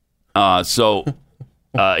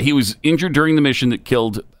 He was injured during the mission that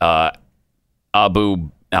killed Abu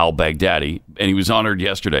al-Baghdadi, and he was honored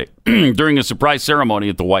yesterday during a surprise ceremony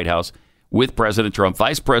at the White House with President Trump,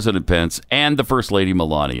 Vice President Pence, and the First Lady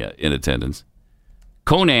Melania in attendance.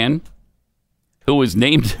 Conan, who was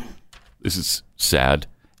named, this is sad,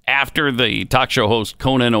 after the talk show host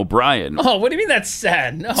Conan O'Brien. Oh, what do you mean that's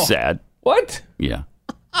sad? No. Sad. What? Yeah.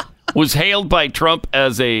 Was hailed by Trump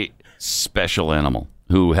as a special animal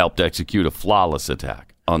who helped execute a flawless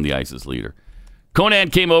attack on the ISIS leader.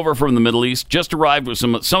 Conan came over from the Middle East, just arrived with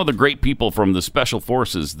some of the great people from the special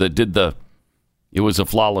forces that did it was a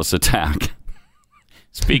flawless attack.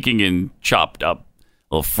 Speaking in chopped up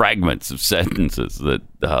little fragments of sentences that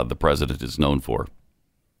the president is known for.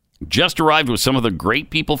 Just arrived with some of the great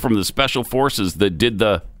people from the special forces that did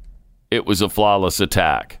it was a flawless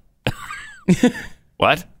attack.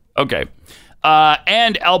 What? Okay.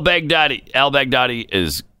 And al-Baghdadi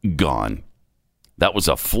is gone. That was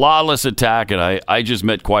a flawless attack, and I just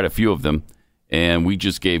met quite a few of them, and we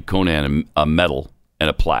just gave Conan a medal and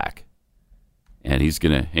a plaque. And he's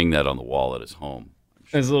going to hang that on the wall at his home.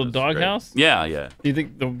 His little doghouse? Yeah. Do you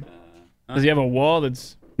think does he have a wall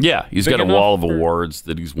that's... Yeah, he's big got a enough wall of for- awards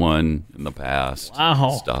that he's won in the past.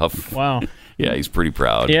 Wow. Stuff. Wow. Yeah, he's pretty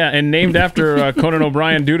proud. Yeah, and named after Conan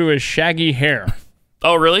O'Brien due to his shaggy hair.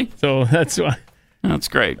 Oh, really? So that's why. That's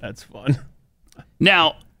great. That's fun.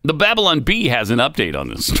 Now, the Babylon Bee has an update on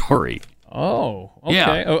this story. Oh, okay.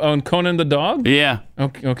 Yeah. Oh, and Conan the dog? Yeah,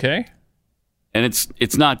 Okay. and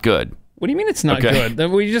it's not good. What do you mean it's not Okay. good?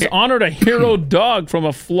 Then we just honored a hero dog from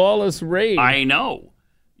a flawless raid. I know.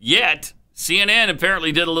 Yet, CNN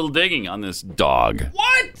apparently did a little digging on this dog.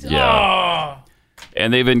 What? Yeah.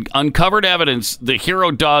 And they've uncovered evidence the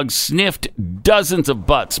hero dog sniffed dozens of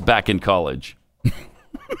butts back in college.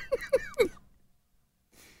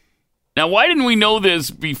 Now, why didn't we know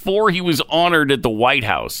this before he was honored at the White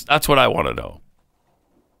House? That's what I want to know.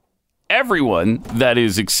 Everyone, that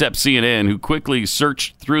is, except CNN, who quickly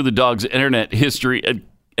searched through the dog's internet history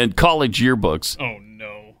and college yearbooks. Oh,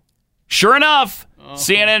 no. Sure enough,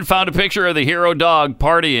 CNN found a picture of the hero dog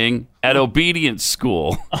partying at obedience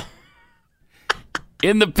school.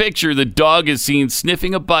 In the picture, the dog is seen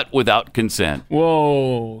sniffing a butt without consent.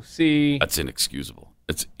 Whoa, see? That's inexcusable.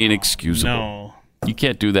 It's inexcusable. No. You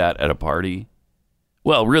can't do that at a party.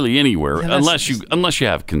 Well, really anywhere, Yeah, unless you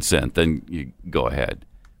have consent, then you go ahead.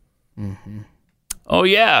 Mm-hmm. Oh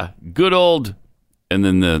yeah, good old. And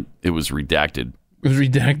then it was redacted. It was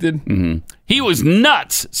redacted? Mm-hmm. He was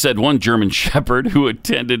nuts, said one German Shepherd who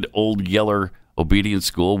attended Old Yeller Obedience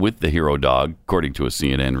School with the hero dog, according to a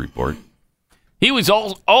CNN report. He was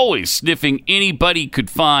always sniffing anybody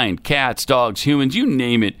could find, cats, dogs, humans, you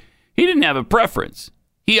name it. He didn't have a preference.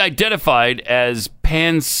 He identified as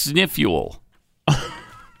pansniffual.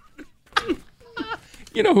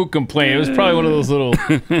 You know who complained? It was probably one of those little,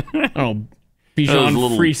 I don't know,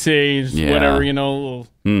 Bichon Frises, whatever, you know.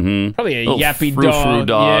 Probably a little yappy frou-frou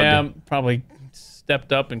dog. Yeah, probably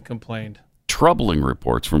stepped up and complained. Troubling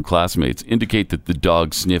reports from classmates indicate that the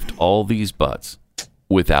dog sniffed all these butts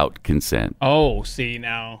without consent. Oh, see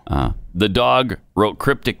now. The dog wrote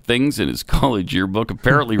cryptic things in his college yearbook,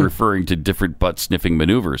 apparently referring to different butt-sniffing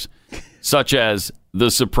maneuvers, such as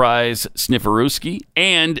the surprise snifferooski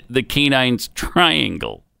and the canine's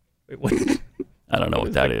triangle. Wait, what? I don't know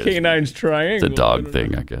what that is. Canine's triangle. It's a dog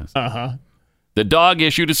thing, I guess. Uh-huh. The dog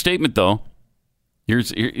issued a statement, though. He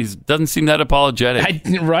doesn't seem that apologetic.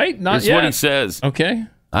 Right? Not Here's yet. what he says. Okay.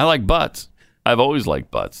 I like butts. I've always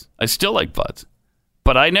liked butts. I still like butts.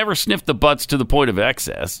 But I never sniffed the butts to the point of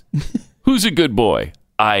excess. Who's a good boy?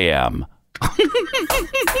 I am.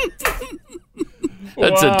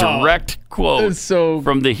 That's a direct quote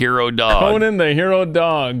from the hero dog. Conan the hero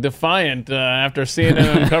dog, defiant after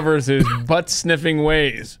CNN uncovers his butt-sniffing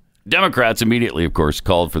ways. Democrats immediately, of course,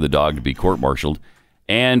 called for the dog to be court-martialed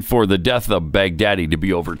and for the death of Baghdadi to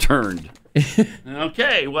be overturned.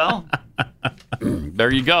 Okay, well,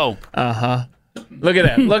 there you go. Uh-huh. Look at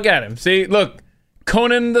that. Look at him. See, look.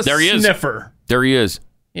 Conan the sniffer. There he is.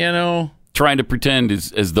 You know, trying to pretend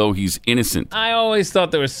as though he's innocent. I always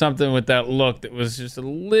thought there was something with that look that was just a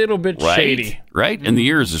little bit shady. Right? And the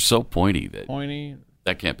ears are so pointy that Pointy.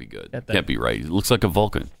 That can't be good. Can't be right. It looks like a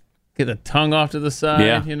Vulcan. Get the tongue off to the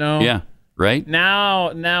side, you know? Yeah. Right?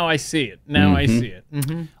 Now I see it. I see it.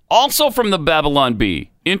 Mm-hmm. Also from the Babylon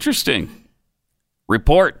Bee. Interesting.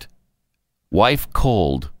 Report. Wife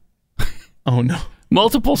cold. Oh, no.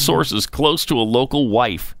 Multiple sources close to a local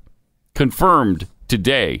wife confirmed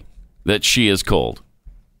today that she is cold.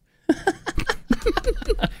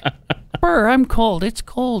 Burr, I'm cold. It's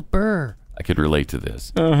cold, Burr. I could relate to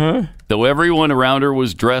this. Uh-huh. Though everyone around her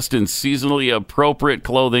was dressed in seasonally appropriate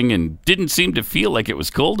clothing and didn't seem to feel like it was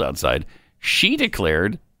cold outside, she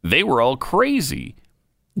declared they were all crazy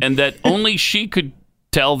and that only she could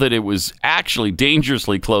tell that it was actually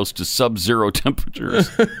dangerously close to sub-zero temperatures.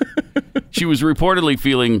 She was reportedly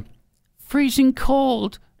feeling freezing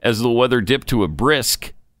cold as the weather dipped to a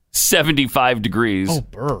brisk 75 degrees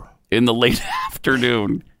in the late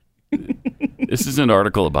afternoon. This is an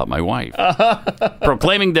article about my wife,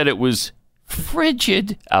 proclaiming that it was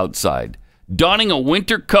frigid outside. Donning a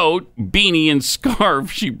winter coat, beanie, and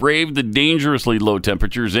scarf, she braved the dangerously low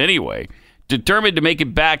temperatures anyway, determined to make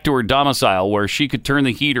it back to her domicile where she could turn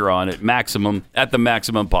the heater on at the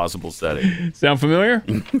maximum possible setting. Sound familiar?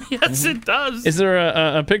 Yes, it does. Is there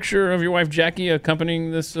a picture of your wife Jackie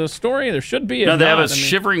accompanying this story? There should be. No, they have a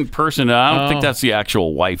shivering person. I don't think that's the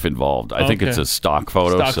actual wife involved. I think it's a stock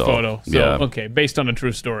photo. Okay, based on a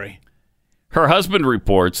true story. Her husband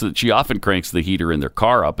reports that she often cranks the heater in their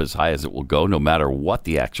car up as high as it will go, no matter what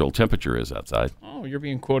the actual temperature is outside. Oh, you're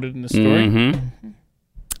being quoted in the story? Mm-hmm.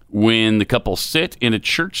 When the couple sit in a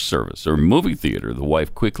church service or movie theater, the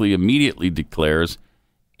wife immediately declares,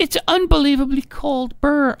 "It's unbelievably cold,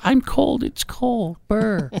 Burr. I'm cold. It's cold,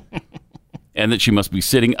 Burr." And that she must be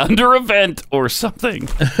sitting under a vent or something.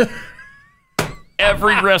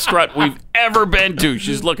 Every restaurant we've ever been to,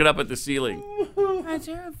 she's looking up at the ceiling. Is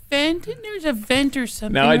there a vent? There's a vent or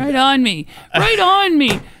something right on me. Right on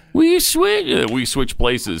me. We switch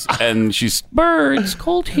places, and she's, "Burr, it's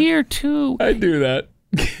cold here, too." I do that.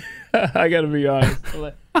 I gotta be honest.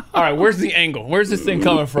 All right, where's the angle? Where's this thing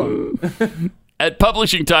coming from? At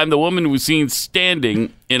publishing time, the woman was seen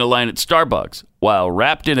standing in a line at Starbucks while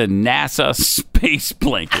wrapped in a NASA space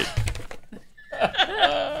blanket.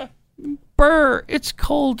 Burr, it's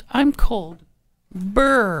cold. I'm cold.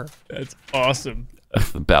 Burr. That's awesome.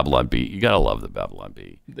 The Babylon Bee. You got to love the Babylon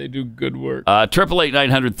Bee. They do good work.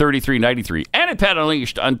 888-900-3393. And at Pat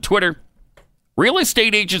Unleashed on Twitter.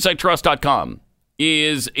 RealestateAgentsITrust.com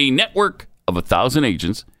is a network of 1,000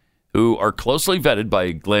 agents who are closely vetted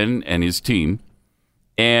by Glenn and his team.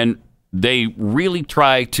 And they really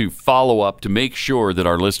try to follow up to make sure that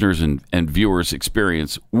our listeners and viewers'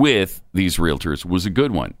 experience with these realtors was a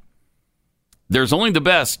good one. There's only the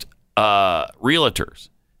best realtors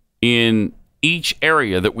in each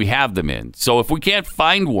area that we have them in. So if we can't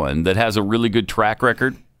find one that has a really good track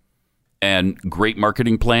record and great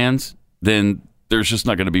marketing plans, then there's just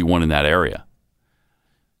not going to be one in that area.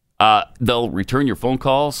 They'll return your phone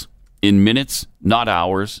calls in minutes, not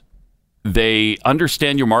hours. They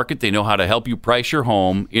understand your market. They know how to help you price your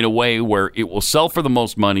home in a way where it will sell for the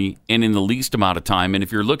most money and in the least amount of time. And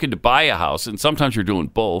if you're looking to buy a house, and sometimes you're doing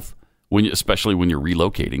both, especially when you're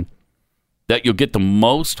relocating, that you'll get the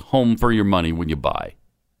most home for your money when you buy.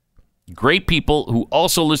 Great people who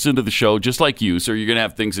also listen to the show just like you, so you're going to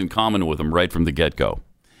have things in common with them right from the get-go.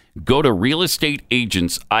 Go to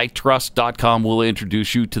realestateagentsitrust.com. We'll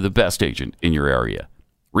introduce you to the best agent in your area.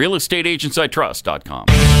 realestateagentsitrust.com.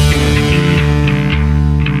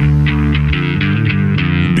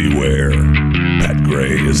 Beware, Pat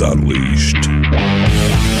Gray is unleashed.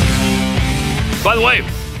 By the way,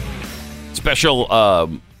 special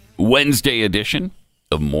Wednesday edition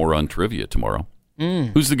of More on Trivia tomorrow.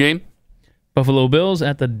 Who's the game? Buffalo Bills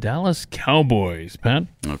at the Dallas Cowboys, Pat.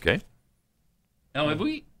 Okay. Now, have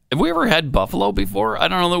we ever had Buffalo before? I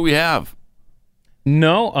don't know that we have.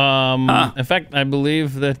 No. In fact, I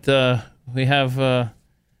believe that we have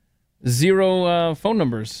 0 phone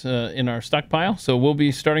numbers in our stockpile, so we'll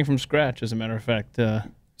be starting from scratch, as a matter of fact.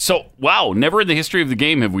 So, wow, never in the history of the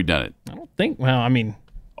game have we done it. I don't think, as maybe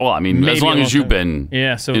as a long as you've time.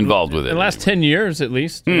 been so involved with it. The last 10 years, at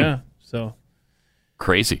least. Yeah, so.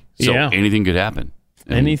 Crazy. So Yeah. anything could happen.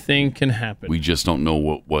 And anything can happen. we just don't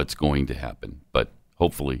know what's going to happen. But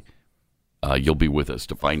hopefully you'll be with us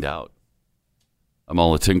to find out. I'm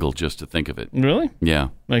all a tingle just to think of it. Really? Yeah.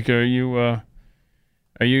 Like, are you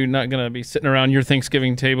not going to be sitting around your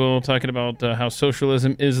Thanksgiving table talking about how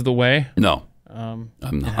socialism is the way? No, I'm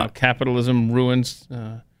And how not. capitalism ruins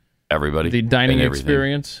Everybody. the dining and everything.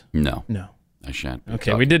 experience? No, No. I shan't.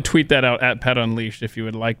 Okay, we did tweet that out at Pat Unleashed if you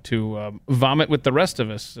would like to vomit with the rest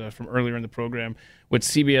of us from earlier in the program. What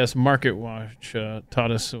CBS Market Watch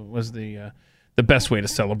taught us was the best way to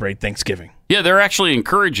celebrate Thanksgiving. Yeah, they're actually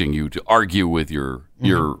encouraging you to argue with your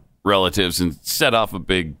relatives and set off a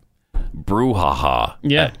big brouhaha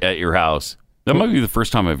at your house. That might be the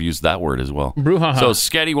first time I've used that word as well. Brouhaha. So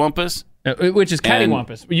scattywampus. Which is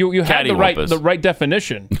cattywampus. You have cattywampus. the right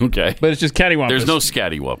definition. Okay. But it's just cattywampus. There's no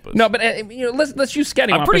scattywampus. No, but let's use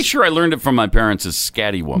scattywampus. I'm pretty sure I learned it from my parents as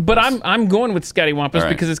scattywampus. But I'm going with scattywampus All right.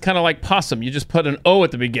 because it's kind of like possum. You just put an O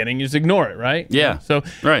at the beginning. You just ignore it, right? Yeah. So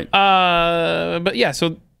right. But yeah.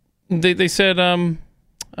 So they said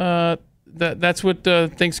that's what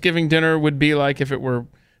Thanksgiving dinner would be like if it were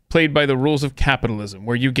played by the rules of capitalism,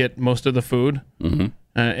 where you get most of the food. Mm-hmm.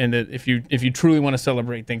 And that if you truly want to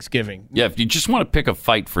celebrate Thanksgiving, Yeah, if you just want to pick a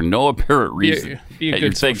fight for no apparent reason be a at your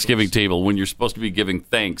good Thanksgiving socialist. table when you're supposed to be giving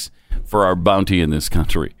thanks for our bounty in this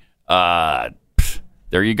country, there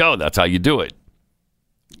you go. That's how you do it.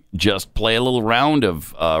 Just play a little round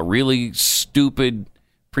of really stupid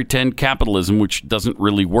pretend capitalism, which doesn't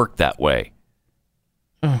really work that way.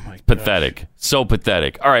 oh my god, Pathetic. So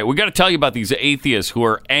pathetic. All right, we got to tell you about these atheists who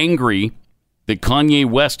are angry that Kanye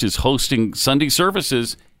West is hosting Sunday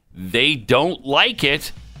services. They don't like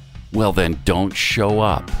it. Well, then don't show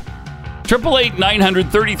up.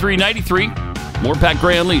 888-900-3393. More Pat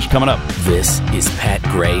Gray Unleashed coming up. This is Pat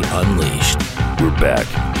Gray Unleashed. We're back.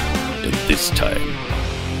 And this time,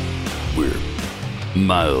 we're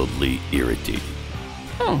mildly irritated.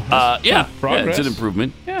 Yeah, progress. it's an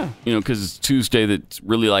improvement. Yeah. Because it's Tuesday, that's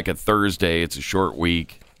really like a Thursday. It's a short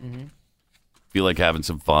week. Feel like having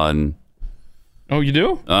some fun. Oh, you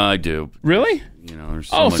do? I do. Really? There's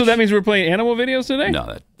so much. So that means we're playing animal videos today?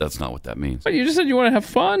 No, that's not what that means. But you just said you want to have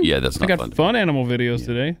fun. Yeah, that's not I got fun. fun animal videos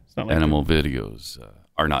today. It's not like Animal videos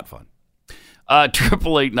are not fun.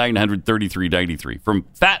 888-900-3393. From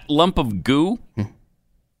Fat Lump of Goo,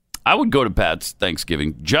 I would go to Pat's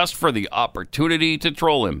Thanksgiving just for the opportunity to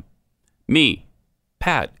troll him. Me,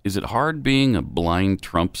 Pat, is it hard being a blind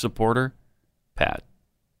Trump supporter? Pat,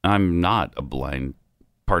 I'm not a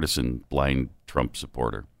partisan blind Trump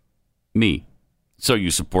supporter. Me, so you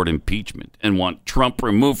support impeachment and want Trump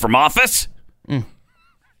removed from office?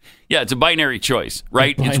 Yeah, it's a binary choice,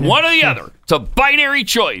 right? It's one or the other. It's a binary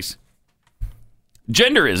choice.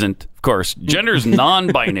 Gender isn't, of course. Gender is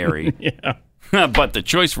non-binary. Yeah. But the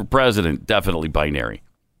choice for president, definitely binary.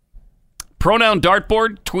 Pronoun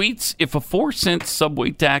Dartboard tweets, if a 4-cent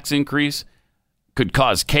subway tax increase could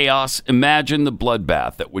cause chaos, imagine the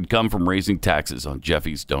bloodbath that would come from raising taxes on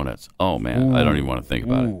Jeffy's Donuts. Oh, man, I don't even want to think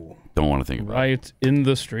about it. Don't want to think about it. Riots in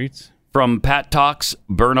the streets. From Pat Talks,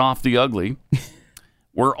 Burn Off the Ugly.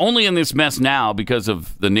 We're only in this mess now because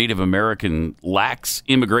of the Native American lax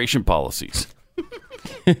immigration policies.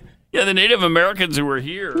 Yeah, the Native Americans who were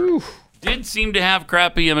here did seem to have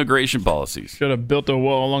crappy immigration policies. Should have built a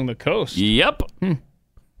wall along the coast. Yep. That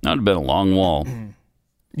would have been a long wall.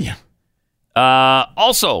 Yeah.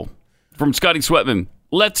 Also, from Scotty Sweatman,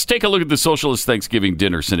 let's take a look at the socialist Thanksgiving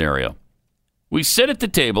dinner scenario. We sit at the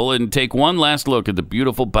table and take one last look at the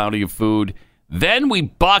beautiful bounty of food. Then we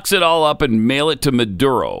box it all up and mail it to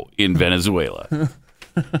Maduro in Venezuela.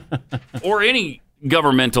 Or any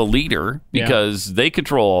governmental leader, because they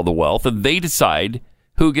control all the wealth and they decide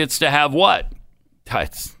who gets to have what. I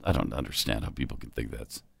don't understand how people can think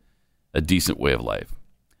that's a decent way of life.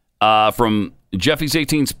 From Jeffy's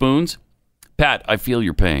 18 Spoons, Pat, I feel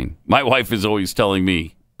your pain. My wife is always telling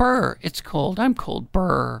me, "Brr, it's cold. I'm cold,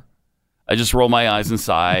 brr." I just roll my eyes and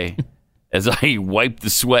sigh as I wipe the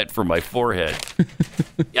sweat from my forehead.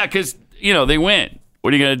 Yeah, because, they win.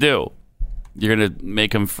 What are you going to do? You're going to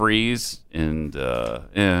make them freeze? And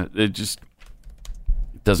it just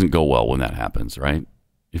doesn't go well when that happens, right?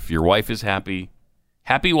 If your wife is happy,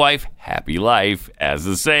 happy wife, happy life, as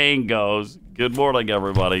the saying goes. Good morning,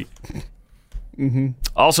 everybody.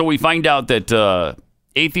 Also, we find out that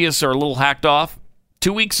atheists are a little hacked off.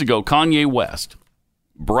 2 weeks ago, Kanye West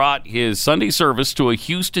brought his Sunday service to a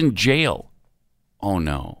Houston jail. Oh,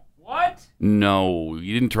 no. What? No,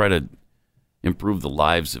 he didn't try to improve the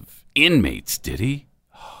lives of inmates, did he?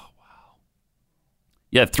 Oh, wow.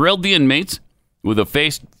 Yeah, thrilled the inmates with a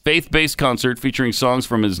faith-based concert featuring songs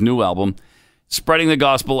from his new album, spreading the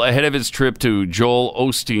gospel ahead of his trip to Joel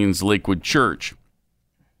Osteen's Lakewood Church.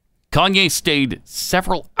 Kanye stayed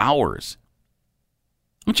several hours.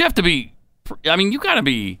 Don't you have to be... you got to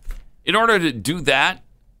be... In order to do that,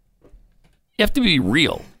 you have to be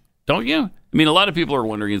real, don't you? A lot of people are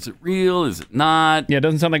wondering, is it real? Is it not? Yeah, it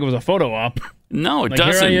doesn't sound like it was a photo op. No, it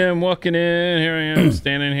doesn't. Here I am walking in. Here I am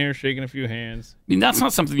standing here shaking a few hands. That's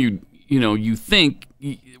not something you think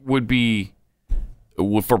would be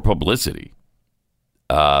for publicity.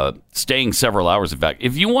 Staying several hours, in fact.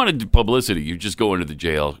 If you wanted publicity, you just go into the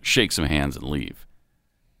jail, shake some hands, and leave.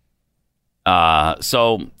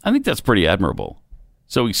 So I think that's pretty admirable.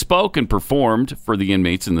 So he spoke and performed for the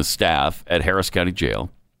inmates and the staff at Harris County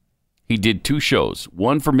Jail. He did 2 shows,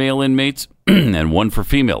 one for male inmates and one for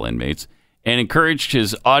female inmates, and encouraged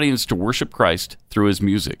his audience to worship Christ through his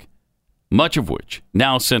music, much of which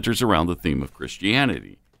now centers around the theme of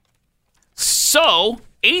Christianity. So,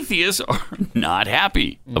 atheists are not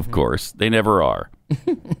happy, of course. They never are.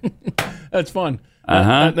 That's fun.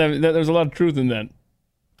 There's a lot of truth in that.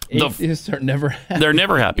 Atheists are never happy. They're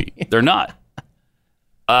never happy. They're not.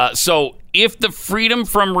 So, if the Freedom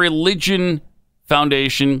from Religion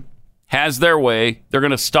Foundation has their way, they're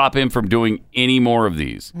going to stop him from doing any more of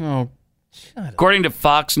these. Oh, shut up. According to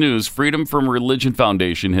Fox News, Freedom from Religion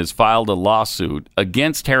Foundation has filed a lawsuit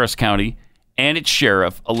against Harris County and its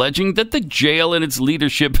sheriff, alleging that the jail and its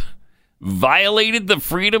leadership violated the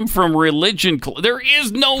Freedom from Religion clause. There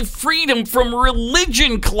is no Freedom from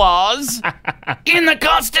Religion clause in the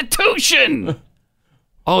Constitution.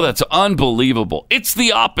 Oh, that's unbelievable. It's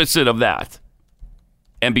the opposite of that.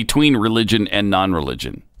 And between religion and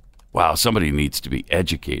non-religion. Wow, somebody needs to be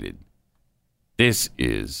educated. This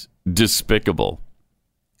is despicable.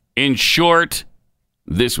 In short,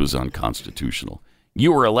 this was unconstitutional.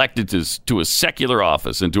 You were elected to a secular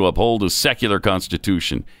office and to uphold a secular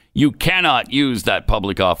constitution. You cannot use that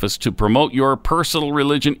public office to promote your personal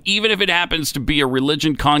religion, even if it happens to be a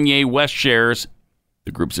religion Kanye West shares,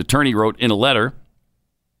 the group's attorney wrote in a letter.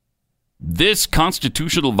 This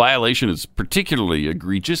constitutional violation is particularly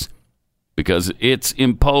egregious because it's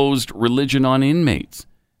imposed religion on inmates,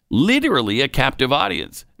 literally a captive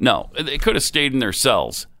audience. No, they could have stayed in their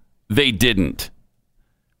cells. They didn't.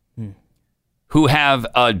 Who have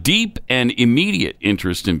a deep and immediate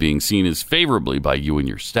interest in being seen as favorably by you and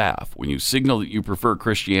your staff. When you signal that you prefer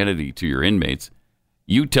Christianity to your inmates,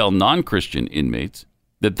 you tell non-Christian inmates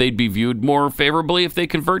that they'd be viewed more favorably if they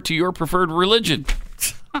convert to your preferred religion.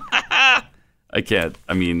 I can't.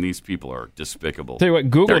 These people are despicable. Tell you what,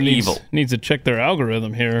 Google needs to check their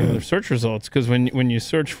algorithm here, their search results, because when you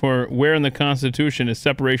search for where in the Constitution is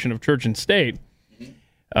separation of church and state,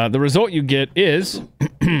 The result you get is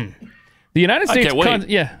the United States.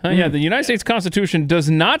 The United States Constitution does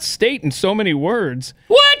not state in so many words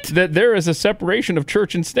that there is a separation of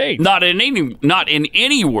church and state. Not in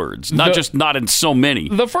any words. Not in so many.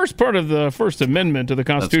 The first part of the First Amendment to the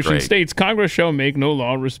Constitution states Congress shall make no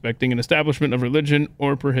law respecting an establishment of religion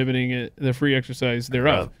or prohibiting the free exercise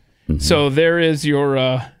thereof. So there is your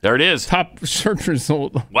there it is. Top search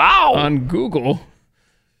result. Wow. On Google.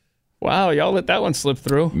 Wow, y'all let that one slip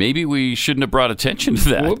through. Maybe we shouldn't have brought attention to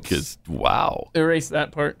that because, wow. Erase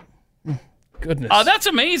that part. Goodness. Oh, that's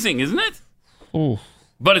amazing, isn't it? Ooh.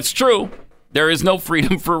 But it's true. There is no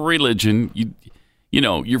freedom for religion. You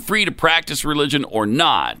know, you're free to practice religion or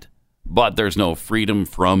not, but there's no freedom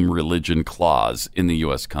from religion clause in the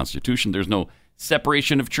U.S. Constitution. There's no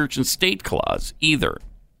separation of church and state clause either.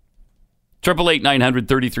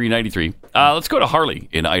 888-900-3393. Let's go to Harley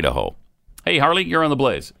in Idaho. Hey, Harley, you're on the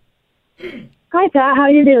Blaze. Hi, Pat. How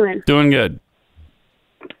you doing? Doing good.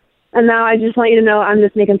 And now I just want you to know I'm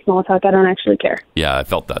just making small talk. I don't actually care. Yeah, I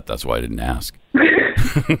felt that. That's why I didn't ask.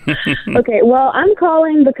 Okay, well, I'm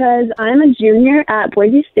calling because I'm a junior at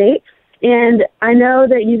Boise State, and I know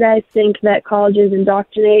that you guys think that colleges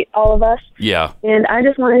indoctrinate all of us. Yeah. And I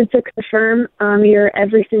just wanted to confirm your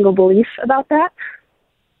every single belief about that.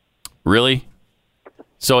 Really?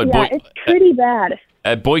 So it's pretty bad.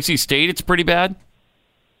 At Boise State, it's pretty bad?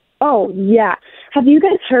 Oh, yeah. Have you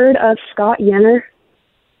guys heard of Scott Yenner?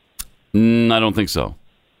 I don't think so.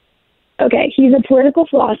 Okay, he's a political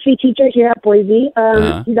philosophy teacher here at Boise.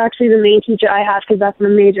 He's actually the main teacher I have because that's my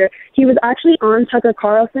major. He was actually on Tucker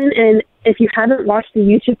Carlson, and if you haven't watched the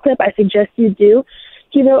YouTube clip, I suggest you do.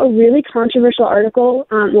 He wrote a really controversial article.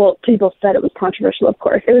 Well, people said it was controversial, of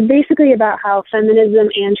course. It was basically about how feminism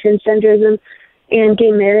and transgenderism and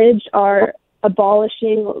gay marriage are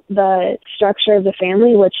abolishing the structure of the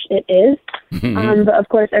family, which it is. But of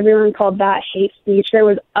course, everyone called that hate speech. There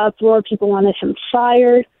was uproar. People wanted him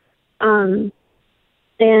fired. And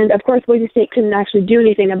of course, Boise State couldn't actually do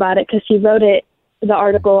anything about it because he wrote the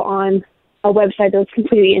article on a website that was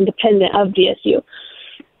completely independent of BSU.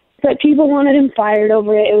 But people wanted him fired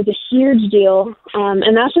over it. It was a huge deal.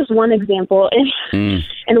 And that's just one example. In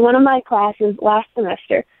one of my classes last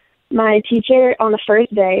semester, my teacher on the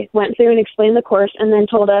first day went through and explained the course and then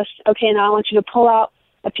told us, okay, now I want you to pull out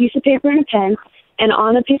a piece of paper and a pen, and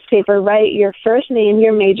on a piece of paper, write your first name,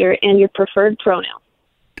 your major, and your preferred pronoun.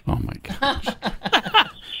 Oh, my gosh.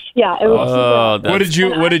 Yeah. It was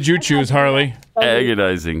What did you choose, Harley?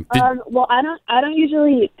 Agonizing. Well, I don't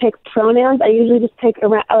usually pick pronouns. I usually just pick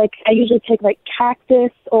around, like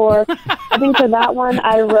cactus, or I think for that one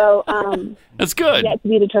I wrote that's good. Yet to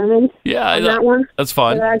be determined. Yeah, that one. That's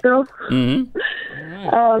fun. For that girl.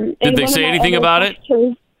 Did they say anything about it?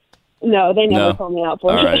 No, they never called me out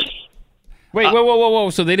for it. All right. Wait, whoa.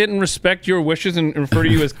 So they didn't respect your wishes and refer to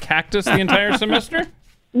you as cactus the entire semester?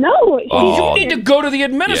 No. You need to go to the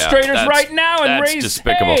administrators right now and raise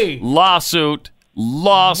despicable. Hey. Lawsuit.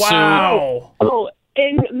 Wow. Oh,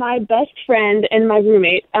 and my best friend and my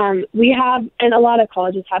roommate, we have, and a lot of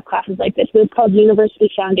colleges have classes like this, but it's called University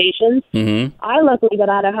Foundations. I luckily got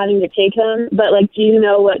out of having to take them, but do you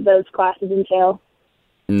know what those classes entail?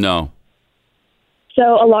 No.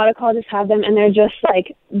 So a lot of colleges have them, and they're just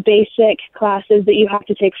basic classes that you have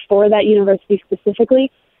to take for that university specifically.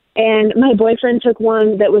 And my boyfriend took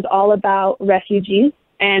one that was all about refugees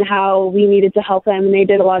and how we needed to help them, and they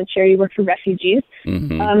did a lot of charity work for refugees.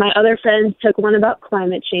 My other friends took one about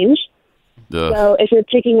climate change. So if you're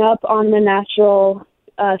picking up on the natural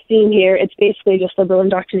theme here, it's basically just liberal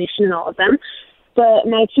indoctrination in all of them. But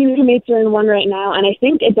my two roommates are in one right now, and I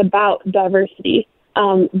think it's about diversity.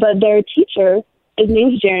 But their teacher, his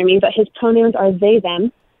name's Jeremy, but his pronouns are they,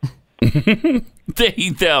 them. They,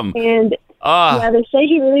 them. And they say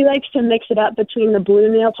he really likes to mix it up between the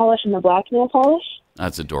blue nail polish and the black nail polish.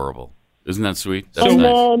 That's adorable. Isn't that sweet? That's and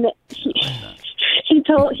nice. Then he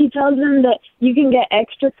tells them that you can get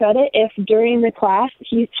extra credit if during the class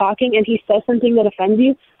he's talking and he says something that offends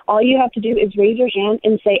you. All you have to do is raise your hand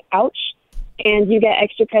and say ouch, and you get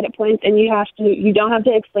extra credit points, and you don't have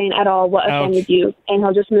to explain at all what offended you, and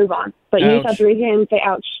he'll just move on. But you just have to raise your hand and say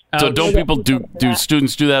ouch. So don't people do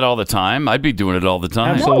students do that all the time? I'd be doing it all the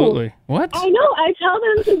time. Absolutely. No. What? I know. I tell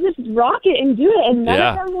them to just rock it and do it, and none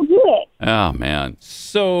of them will do it. Oh, man.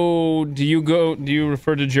 So do you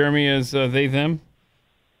refer to Jeremy as they, them?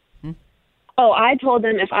 Oh, I told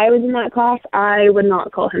them if I was in that class, I would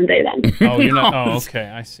not call him they, them. Oh, you're not? Oh, okay.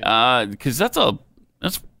 I see. Because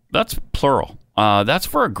that's plural. That's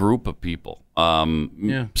for a group of people.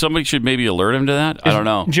 Somebody should maybe alert him to that. I don't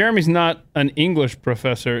know. Jeremy's not an English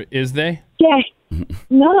professor, is they? Yeah,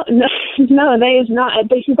 No, that is not.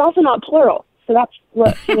 But he's also not plural. So that's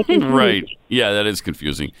what kind of confuses Right. me. Yeah, that is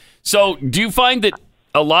confusing. So do you find that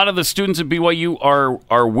a lot of the students at BYU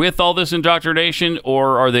are with all this indoctrination,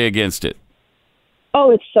 or are they against it?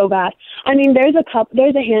 Oh, it's so bad. I mean, there's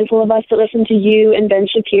a handful of us that listen to you and Ben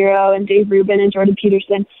Shapiro and Dave Rubin and Jordan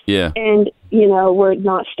Peterson. Yeah. And, we're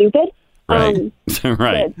not stupid. Right.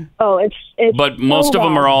 Right. It's But most of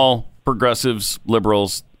them are all progressives,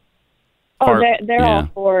 liberals. They're all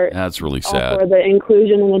for That's really all sad. for the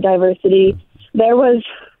inclusion and the diversity.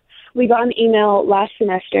 We got an email last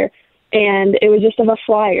semester, and it was just of a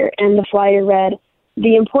flyer, and the flyer read,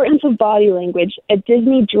 "The importance of body language, a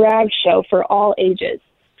Disney drag show for all ages."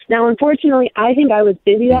 Now, unfortunately, I think I was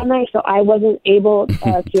busy that night, so I wasn't able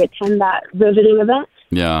to attend that riveting event.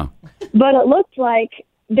 Yeah. But it looked like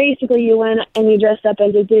basically you went and you dressed up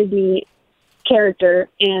as a Disney character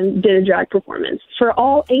and did a drag performance for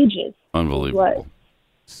all ages. Unbelievable.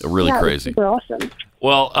 Really crazy. Super awesome.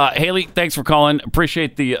 Well, Haley, thanks for calling.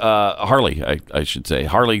 Appreciate the Harley, I should say.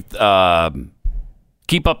 Harley,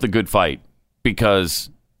 keep up the good fight, because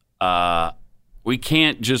we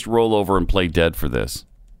can't just roll over and play dead for this.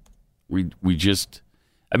 We just,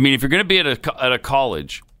 I mean, if you're going to be at a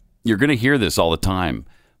college, you're going to hear this all the time,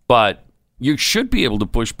 but you should be able to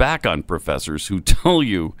push back on professors who tell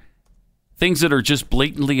you things that are just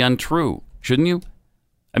blatantly untrue, shouldn't you?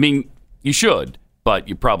 I mean, you should, but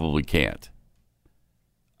you probably can't.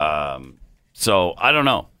 So I don't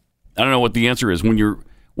know. I don't know what the answer is when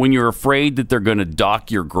you're afraid that they're going to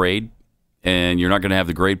dock your grade and you're not going to have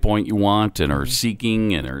the grade point you want and are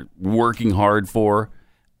seeking and are working hard for.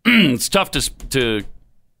 It's tough to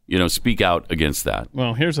speak out against that.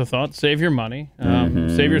 Well, here's a thought. Save your money.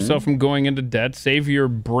 Save yourself from going into debt. Save your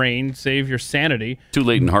brain. Save your sanity. Too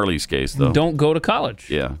late in Harley's case, though. Don't go to college.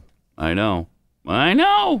 Yeah, I know.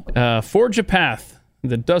 Forge a path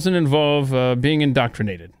that doesn't involve being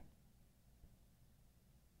indoctrinated.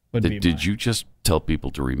 Did you just tell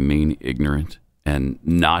people to remain ignorant and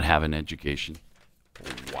not have an education?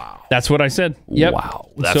 Wow. That's what I said. Yep. Wow.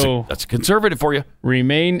 That's conservative for you.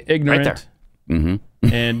 Remain ignorant. Right there.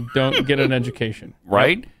 And don't get an education.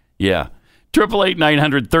 Right? Yeah.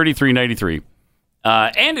 888-900-3393.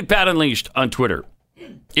 And at Pat Unleashed on Twitter.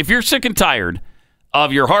 If you're sick and tired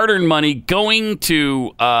of your hard-earned money going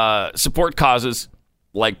to support causes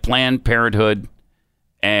like Planned Parenthood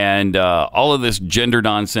and all of this gender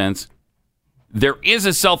nonsense, there is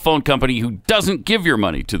a cell phone company who doesn't give your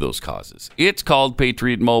money to those causes. It's called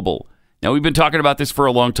Patriot Mobile. Now, we've been talking about this for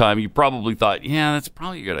a long time. You probably thought, yeah, that's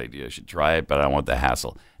probably a good idea. I should try it, but I don't want the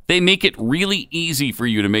hassle. They make it really easy for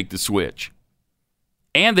you to make the switch.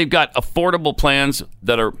 And they've got affordable plans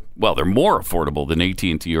that are, well, they're more affordable than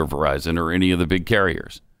AT&T or Verizon or any of the big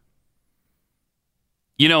carriers.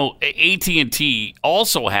 You know, AT&T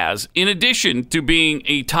also has, in addition to being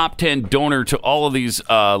a top 10 donor to all of these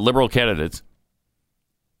liberal candidates,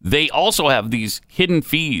 they also have these hidden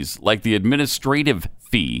fees, like the administrative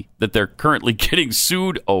fee that they're currently getting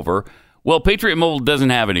sued over. Well, Patriot Mobile doesn't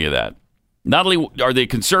have any of that. Not only are they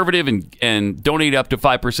conservative and donate up to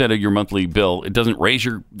 5% of your monthly bill, it doesn't raise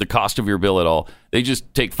the cost of your bill at all. They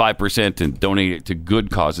just take 5% and donate it to good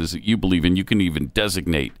causes that you believe in. You can even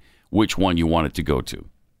designate which one you want it to go to.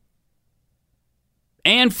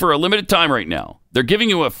 And for a limited time right now, they're giving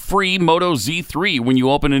you a free Moto Z3 when you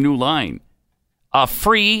open a new line. A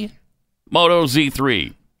free Moto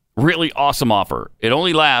Z3. Really awesome offer. It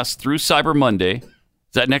only lasts through Cyber Monday. Is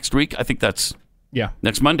that next week? I think that's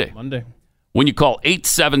next Monday. When you call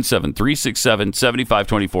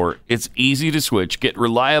 877-367-7524, it's easy to switch. Get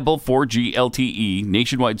reliable 4G LTE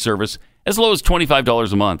nationwide service as low as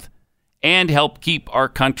 $25 a month and help keep our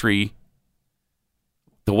country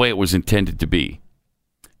the way it was intended to be.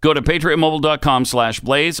 Go to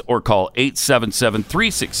patriotmobile.com/blaze or call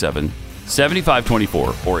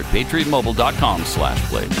 877-367-7524 or at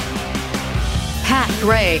patriotmobile.com/blaze. Pat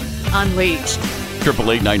Gray Unleashed.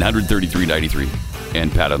 888-900-3393 and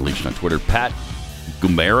Pat Unleashed on Twitter. Pat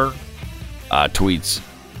Gumerer tweets,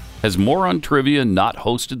 has Moron Trivia not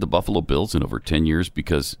hosted the Buffalo Bills in over 10 years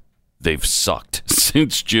because they've sucked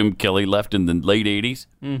since Jim Kelly left in the late 80s?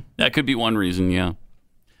 That could be one reason, yeah.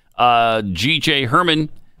 G.J. Herman,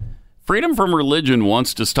 Freedom from Religion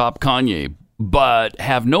wants to stop Kanye, but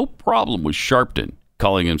have no problem with Sharpton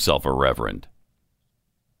calling himself a reverend.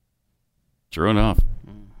 True enough.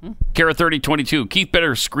 Kara 3022, Keith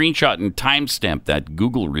better screenshot and timestamp that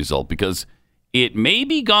Google result because it may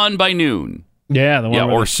be gone by noon. Yeah,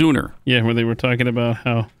 or sooner. Yeah, where they were talking about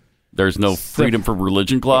how there's no freedom from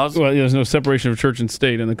religion clause. Well, there's no separation of church and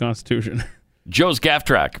state in the Constitution. Joe's Gaff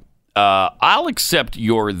Track. I'll accept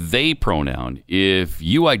your they pronoun if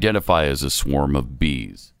you identify as a swarm of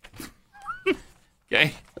bees.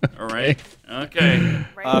 Okay. All right. Okay.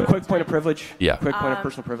 Quick point of privilege. Yeah. Quick point of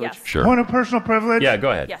personal privilege. Yes. Sure. Point of personal privilege. Yeah,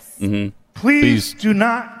 go ahead. Yes. Mm-hmm. Please do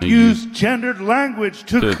not use gendered language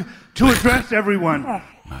to address everyone.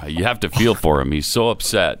 You have to feel for him. He's so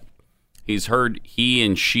upset. He's heard he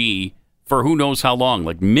and she for who knows how long,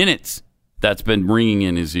 like minutes. That's been ringing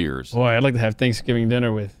in his ears. Boy, I'd like to have Thanksgiving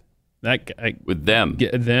dinner with that guy. With them.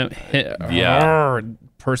 Yeah.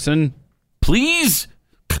 Person. Please.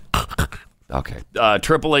 Okay.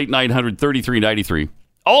 888-900-3393.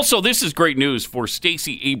 Also, this is great news for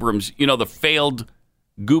Stacey Abrams, the failed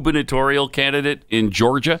gubernatorial candidate in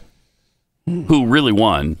Georgia, who really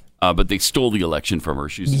won, but they stole the election from her.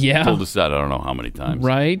 She's told us that I don't know how many times.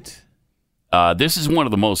 Right. This is one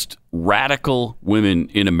of the most radical women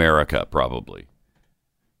in America, probably.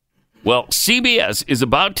 Well, CBS is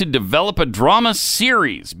about to develop a drama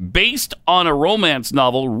series based on a romance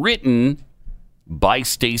novel written by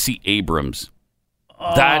Stacey Abrams.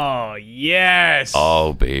 Yes.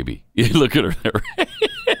 Oh, baby. You look at her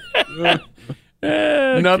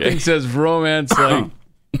there. Nothing says romance like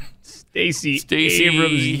Stacey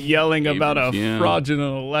Abrams yelling about a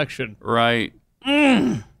fraudulent election. Right.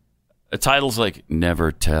 A title's like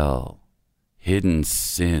Never Tell, Hidden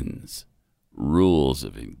Sins, Rules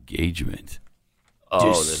of Engagement.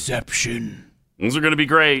 Deception. Those are going to be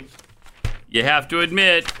great. You have to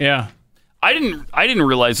admit. Yeah. I didn't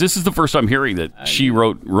realize this is the first time hearing that she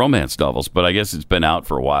wrote romance novels, but I guess it's been out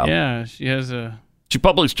for a while. Yeah, she has a... She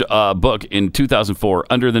published a book in 2004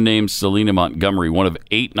 under the name Selena Montgomery, one of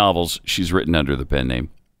 8 novels she's written under the pen name.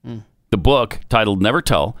 The book, titled Never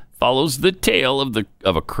Tell, follows the tale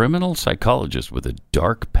of a criminal psychologist with a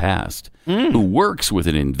dark past who works with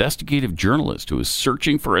an investigative journalist who is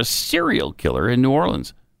searching for a serial killer in New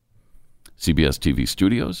Orleans. CBS TV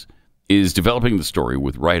Studios is developing the story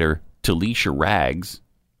with writer Talisha Rags.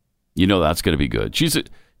 You know that's going to be good.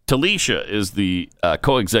 Talisha is the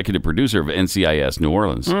co-executive producer of NCIS New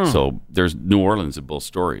Orleans. So there's New Orleans in both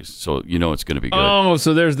stories. So you know it's going to be good. Oh,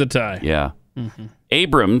 so there's the tie. Yeah. Mm-hmm.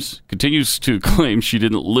 Abrams continues to claim she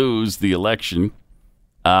didn't lose the election,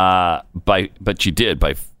 but she did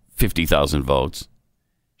by 50,000 votes.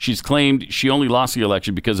 She's claimed she only lost the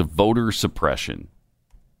election because of voter suppression.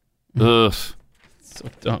 Ugh. So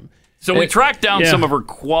dumb. So we tracked down some of her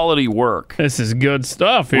quality work. This is good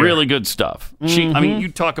stuff here. Really good stuff.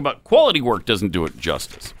 You talk about quality work doesn't do it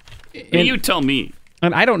justice. You tell me.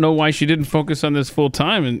 And I don't know why she didn't focus on this full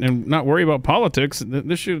time and not worry about politics.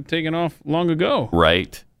 This should have taken off long ago.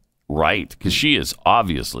 Right. Because she is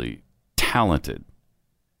obviously talented.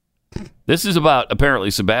 This is about apparently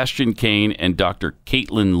Sebastian Cain and Dr.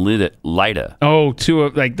 Caitlin Lida. Oh,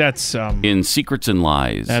 that's in Secrets and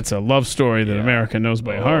Lies. That's a love story that America knows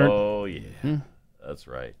by heart. Oh yeah, that's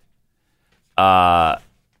right.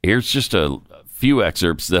 Here's just a few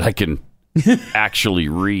excerpts that I can actually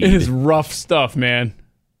read. It is rough stuff, man.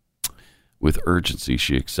 With urgency,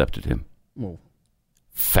 she accepted him. Whoa.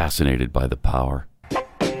 Fascinated by the power.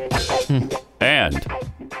 And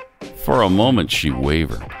for a moment, she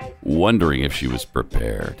wavered, wondering if she was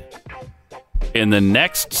prepared. In the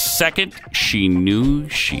next second, she knew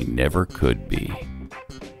she never could be.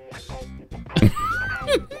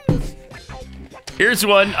 Here's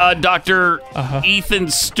one, Dr. Ethan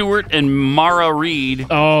Stewart and Mara Reed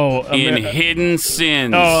in Hidden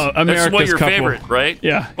Sins. Oh, America's That's one of your couple. favorite, right?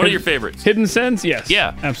 Yeah. One of your favorites. Hidden Sins? Yes.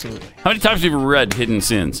 Yeah. Absolutely. How many times have you read Hidden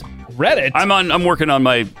Sins? Read it? I'm working on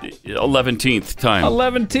my 11th time.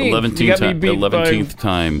 11th. You got me beat 11th by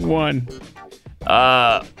time. One.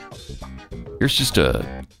 Here's just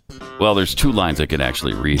there's 2 lines I can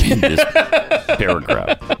actually read in this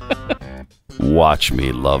paragraph. Watch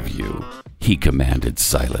me love you, he commanded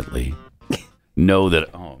silently. Know that,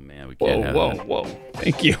 oh man, we can't have that. Whoa.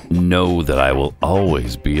 Thank you. Know that I will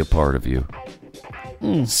always be a part of you.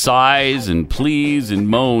 Sighs and pleas and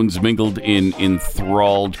moans mingled in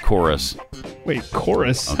enthralled chorus. Wait,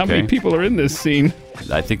 chorus? Okay. How many people are in this scene?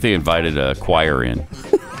 I think they invited a choir in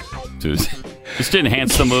to just to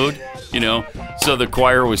enhance the mood, So the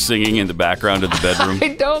choir was singing in the background of the bedroom.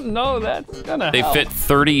 I don't know. That's gonna They help. fit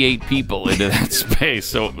 38 people into that space,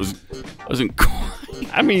 so it wasn't quite.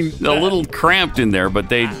 I mean, a little cramped in there, but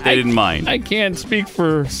they didn't mind. I can't speak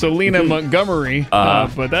for Selena Montgomery,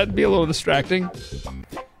 but that'd be a little distracting.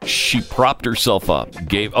 She propped herself up.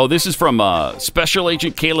 This is from Special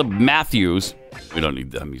Agent Caleb Matthews. We don't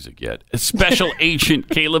need that music yet. Special Agent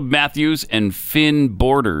Caleb Matthews and Finn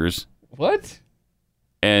Borders. What?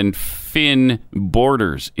 And Finn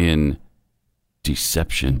Borders in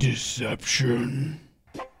Deception.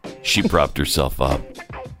 She propped herself up,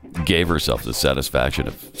 gave herself the satisfaction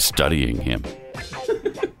of studying him.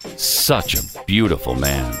 Such a beautiful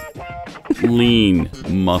man. Lean,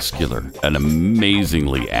 muscular, and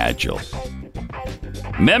amazingly agile.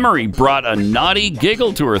 Memory brought a naughty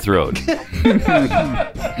giggle to her throat.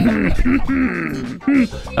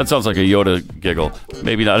 That sounds like a Yoda giggle.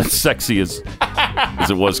 Maybe not as sexy as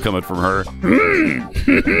it was coming from her.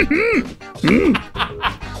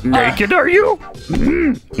 Naked, are you?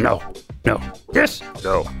 No. Yes.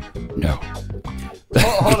 No.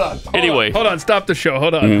 Hold on. Anyway. Hold on. Stop the show.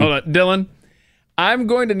 Hold on. Dylan, I'm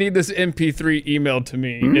going to need this MP3 emailed to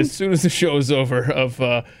me as soon as the show is over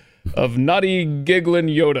of naughty giggling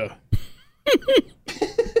Yoda.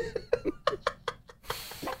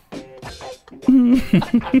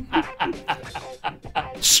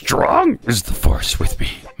 Strong is the force with me.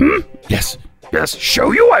 Yes.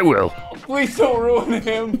 Show you I will. Please don't ruin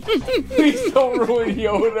him. Please don't ruin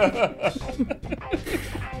Yoda.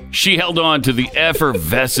 She held on to the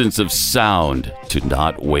effervescence of sound to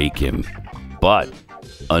not wake him, but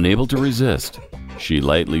unable to resist, she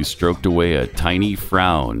lightly stroked away a tiny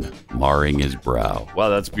frown marring his brow. Wow,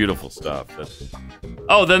 that's beautiful stuff.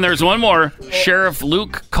 Oh, then there's one more. Sheriff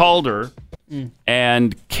Luke Calder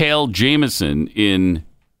and Cale Jameson in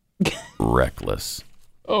Reckless.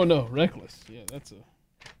 Oh, no, Reckless. Yeah, that's a... Let's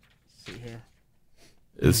see here.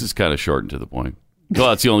 This is kind of short and to the point. Well,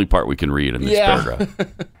 that's the only part we can read in this paragraph.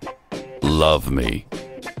 Love me,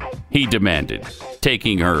 he demanded,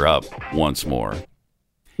 taking her up once more.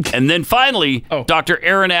 And then finally, Dr.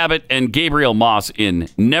 Aaron Abbott and Gabriel Moss in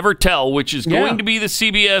Never Tell, which is going to be the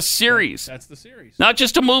CBS series. That's the series. Not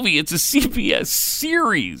just a movie, it's a CBS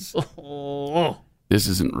series. This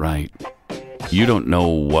isn't right. You don't know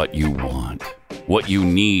what you want, what you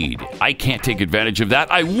need. I can't take advantage of that.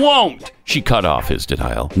 I won't. She cut off his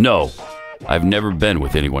denial. No, I've never been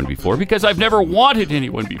with anyone before because I've never wanted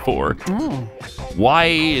anyone before.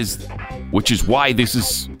 Which is why this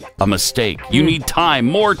is a mistake. You need time,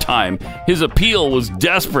 more time. His appeal was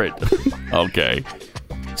desperate. Okay.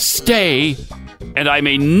 Stay, and I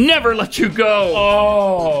may never let you go.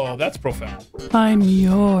 Oh, that's profound. I'm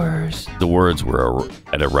yours. The words were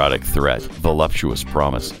an erotic threat, voluptuous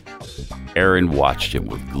promise. Aaron watched him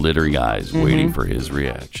with glittering eyes, waiting for his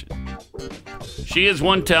reaction. She is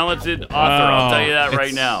one talented author. I'll tell you that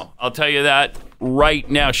right now. I'll tell you that right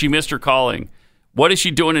now. She missed her calling. What is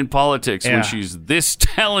she doing in politics when she's this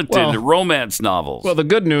talented at romance novels? Well, the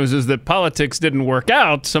good news is that politics didn't work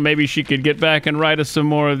out, so maybe she could get back and write us some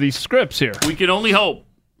more of these scripts here. We can only hope.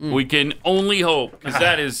 We can only hope, because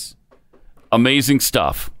that is amazing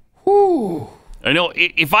stuff. Whew. I know,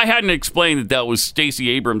 if I hadn't explained that was Stacey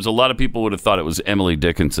Abrams, a lot of people would have thought it was Emily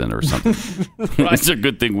Dickinson or something. It's a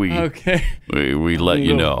good thing we let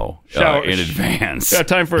you know in advance. Got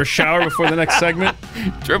time for a shower before the next segment?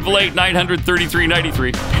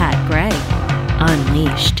 888-900-3393. Pat Gray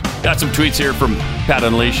Unleashed. Got some tweets here from Pat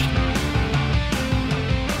Unleashed.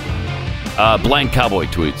 Blank Cowboy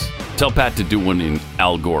tweets. Tell Pat to do one in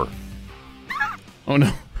Al Gore. Oh,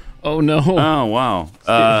 no. Oh, no. Oh, wow.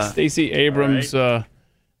 Stacey Abrams'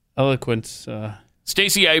 eloquence.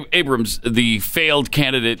 Stacey Abrams, the failed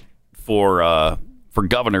candidate for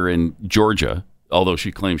governor in Georgia, although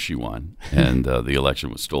she claims she won, and the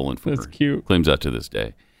election was stolen from her. That's cute. Claims that to this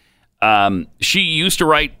day. She used to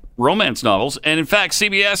write romance novels, and in fact,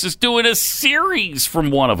 CBS is doing a series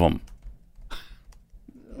from one of them.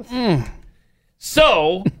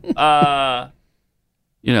 So,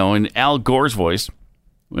 in Al Gore's voice,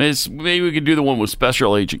 maybe we could do the one with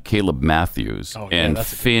Special Agent Caleb Matthews and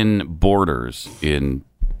Finn Borders in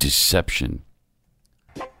Deception.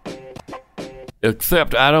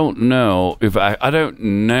 Except I don't know if I don't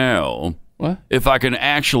know if I can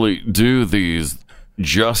actually do these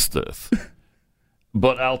justice,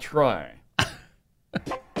 but I'll try.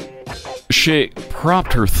 She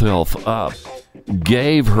propped herself up,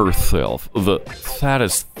 gave herself the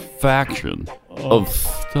satisfaction of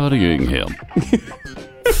studying him.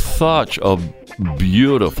 Such a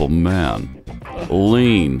beautiful man.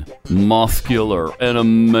 Lean, muscular, and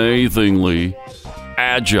amazingly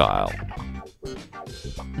agile.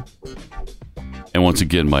 And once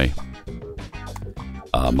again, my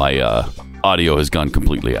audio has gone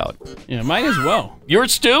completely out. Yeah, mine as well.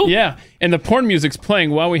 Yours too? Yeah, and the porn music's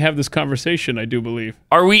playing while we have this conversation, I do believe.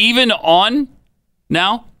 Are we even on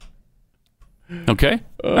now? Okay.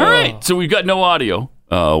 All right. So we've got no audio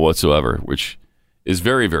whatsoever, which is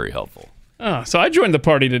very, very helpful. Oh, so I joined the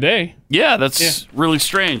party today. Yeah, that's really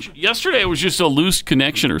strange. Yesterday it was just a loose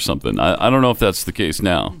connection or something. I don't know if that's the case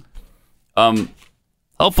now.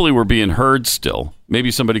 Hopefully we're being heard still.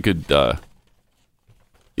 Maybe somebody could,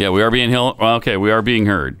 Yeah, we are being okay, we are being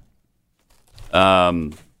heard.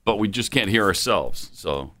 But we just can't hear ourselves.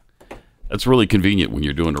 So that's really convenient when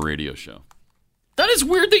you're doing a radio show. That is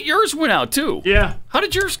weird that yours went out, too. Yeah. How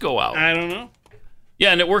did yours go out? I don't know.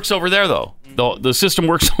 Yeah, and it works over there, though. The system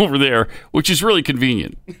works over there, which is really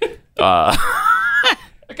convenient. I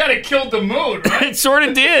kind of killed the mood, right? It sort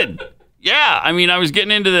of did. Yeah, I mean, I was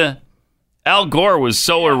getting into the... Al Gore was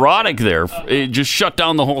so erotic there. It just shut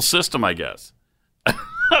down the whole system, I guess.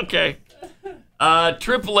 Okay.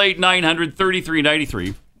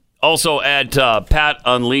 888-900-3393. Also at Pat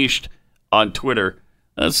Unleashed on Twitter.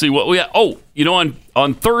 Let's see what we have. Oh, you know,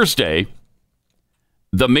 on Thursday,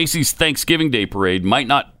 the Macy's Thanksgiving Day Parade might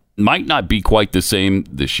not be quite the same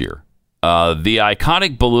this year. The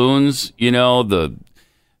iconic balloons, you know, the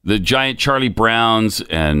giant Charlie Browns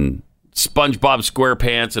and SpongeBob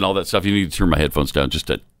SquarePants and all that stuff. You need to turn my headphones down just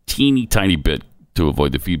a teeny tiny bit to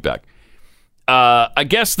avoid the feedback. I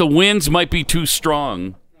guess the winds might be too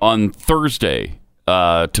strong on Thursday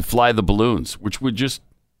to fly the balloons, which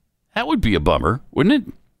that would be a bummer, wouldn't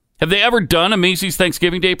it? Have they ever done a Macy's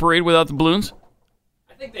Thanksgiving Day Parade without the balloons?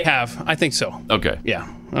 I think they have. I think so. Okay.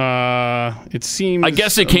 Yeah. It seems I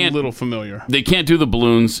guess they can't, a little familiar. They can't do the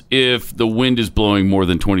balloons if the wind is blowing more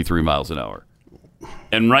than 23 miles an hour.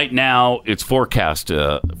 And right now, it's forecasted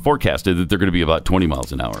that they're going to be about 20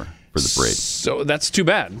 miles an hour for the parade. So that's too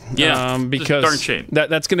bad. Yeah, because darn shame.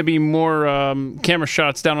 That's going to be more camera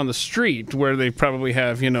shots down on the street where they probably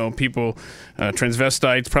have, you know, people,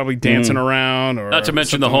 transvestites probably dancing around. Or not to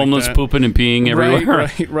mention the something homeless like pooping and peeing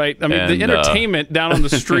everywhere. Right. I mean, the entertainment down on the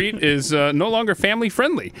street is no longer family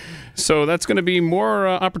friendly. So that's going to be more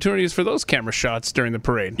opportunities for those camera shots during the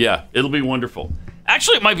parade. Yeah, it'll be wonderful.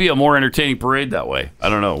 Actually, it might be a more entertaining parade that way. I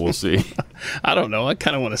don't know. We'll see. I don't know. I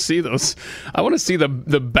kind of want to see those. I want to see the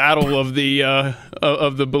battle of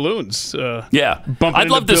the balloons. Yeah, bumping I'd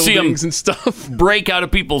love into to see them and stuff break out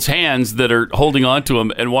of people's hands that are holding on to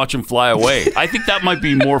them and watch them fly away. I think that might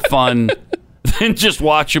be more fun than just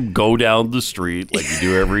watch them go down the street like you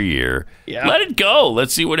do every year. Yeah. Let it go.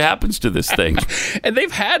 Let's see what happens to this thing. And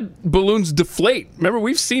they've had balloons deflate. Remember,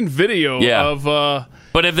 we've seen video of.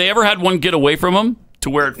 But have they ever had one get away from them to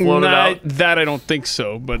where it floated out? That I don't think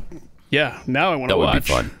so. But yeah, now I want to watch.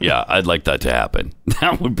 That would be fun. Yeah, I'd like that to happen.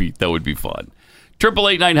 That would be fun.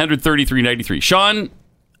 888-900-3393. Sean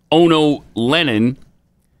Ono Lennon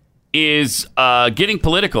is getting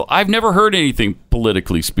political. I've never heard anything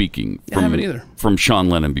politically speaking I haven't either. From Sean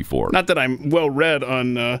Lennon before. Not that I'm well read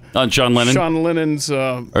on Sean Lennon. Sean Lennon's.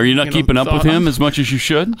 Are you not keeping up with him as much as you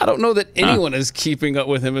should? I don't know that anyone is keeping up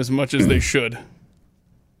with him as much as they should.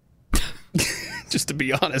 Just to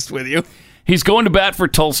be honest with you. He's going to bat for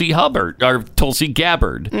Tulsi Gabbard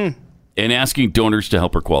and asking donors to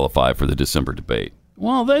help her qualify for the December debate.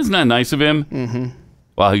 Well, that's not nice of him. Mm-hmm.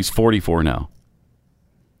 Wow, he's 44 now.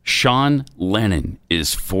 Sean Lennon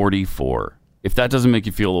is 44. If that doesn't make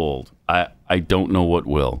you feel old, I don't know what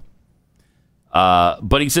will.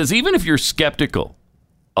 But he says, even if you're skeptical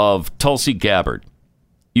of Tulsi Gabbard,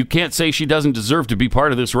 you can't say she doesn't deserve to be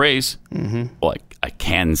part of this race. Mm-hmm. Well, I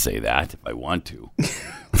can say that if I want to.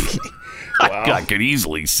 I could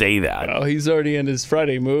easily say that. Well, he's already in his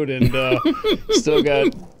Friday mood and still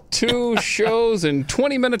got 2 shows and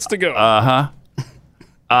 20 minutes to go.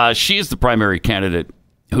 She is the primary candidate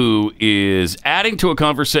who is adding to a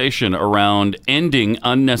conversation around ending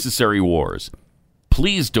unnecessary wars.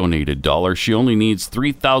 Please donate $1. She only needs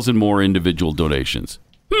 3,000 more individual donations.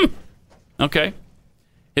 Okay.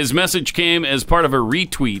 His message came as part of a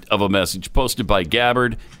retweet of a message posted by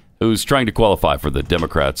Gabbard, who's trying to qualify for the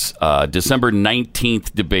Democrats' December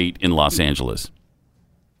 19th debate in Los Angeles.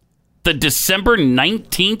 The December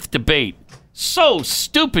 19th debate. So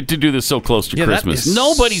stupid to do this so close to Christmas.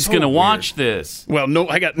 Nobody's going to watch this. Well, no,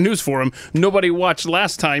 I got news for him. Nobody watched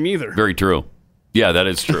last time either. Very true. Yeah, that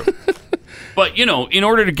is true. But, you know, in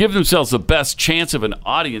order to give themselves the best chance of an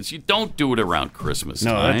audience, you don't do it around Christmas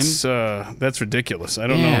time. That's ridiculous. I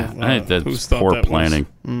don't know that's who's thought poor that planning.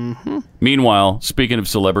 Mm-hmm. Meanwhile, speaking of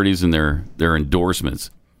celebrities and their endorsements,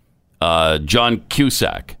 John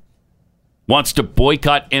Cusack wants to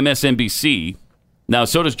boycott MSNBC. Now,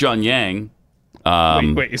 so does John Yang.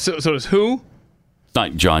 Wait. So does who? It's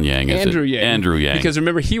not John Yang, is Andrew it? Yang. Andrew Yang. Because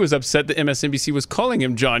remember, he was upset that MSNBC was calling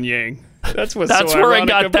him John Yang. That's what's That's so where I ironic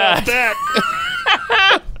got about that.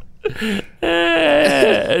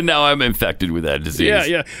 And now I'm infected with that disease.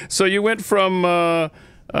 Yeah. So you went from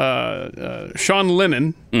Sean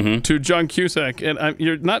Lennon to John Cusack, and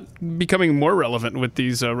you're not becoming more relevant with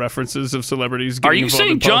these references of celebrities. Are you involved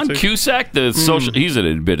saying in John politics. Cusack, the social? He's an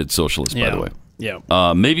admitted socialist, by the way.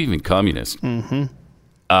 Yeah. Maybe even communist. Mm-hmm.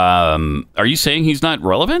 Are you saying he's not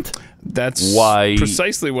relevant? That's why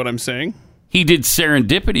precisely what I'm saying. He did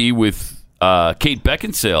Serendipity with Kate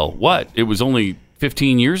Beckinsale. What? It was only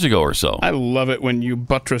 15 years ago or so. I love it when you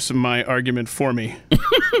buttress my argument for me.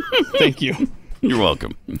 Thank you. You're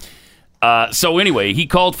welcome. So anyway, he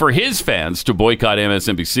called for his fans to boycott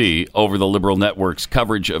MSNBC over the liberal network's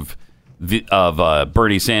coverage of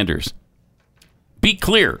Bernie Sanders. Be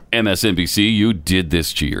clear, MSNBC, you did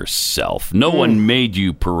this to yourself. No one made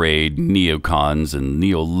you parade neocons and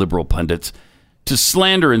neoliberal pundits to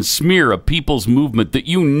slander and smear a people's movement that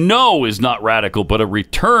you know is not radical, but a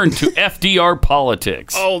return to FDR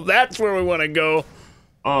politics. Oh, that's where we want to go.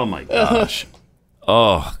 Oh, my gosh.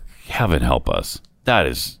 Oh, heaven help us. That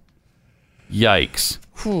is... Yikes.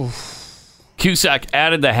 Cusack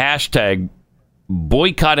added the hashtag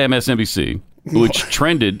boycott MSNBC, which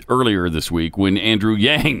trended earlier this week when Andrew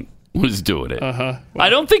Yang was doing it. I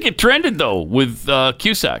don't think it trended, though, with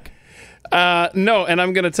Cusack. No, and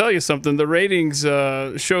I'm going to tell you something. The ratings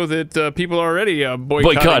show that people are already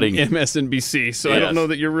boycotting MSNBC, so yes. I don't know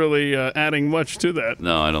that you're really adding much to that.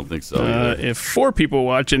 No, I don't think so either. If 4 people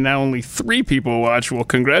watch and now only 3 people watch, well,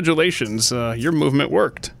 congratulations. Your movement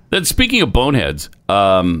worked. Then speaking of boneheads,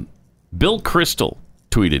 Bill Kristol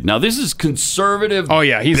tweeted. Now, this is conservative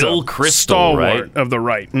he's Bill a Kristol, stalwart right? of the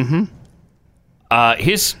right. Mm-hmm.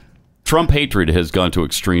 His Trump hatred has gone to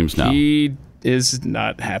extremes now. He is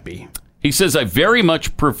not happy. He says, I very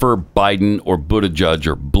much prefer Biden or Buttigieg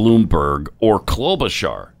or Bloomberg or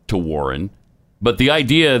Klobuchar to Warren, but the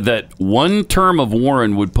idea that one term of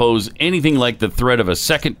Warren would pose anything like the threat of a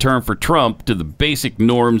second term for Trump to the basic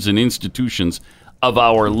norms and institutions of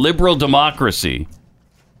our liberal democracy.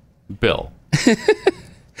 Bill.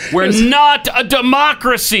 We're not a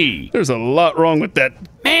democracy. There's a lot wrong with that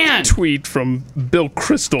tweet from Bill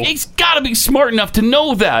Kristol. He's got to be smart enough to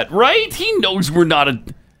know that, right? He knows we're not a...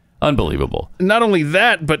 Unbelievable. Not only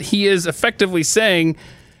that, but he is effectively saying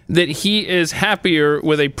that he is happier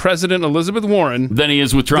with a President Elizabeth Warren than he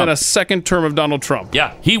is with Trump. Than a second term of Donald Trump.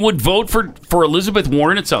 Yeah, he would vote for Elizabeth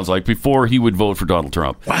Warren, it sounds like, before he would vote for Donald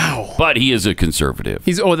Trump. Wow. But he is a conservative.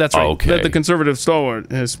 That's right. Okay. That the conservative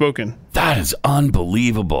stalwart has spoken. That is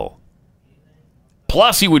unbelievable.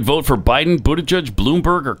 Plus, he would vote for Biden, Buttigieg,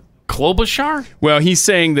 Bloomberg, or Klobuchar? Well, he's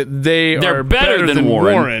saying that they're better than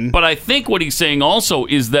Warren. But I think what he's saying also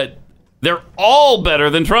is that they're all better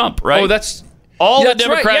than Trump, right? Oh, that's all the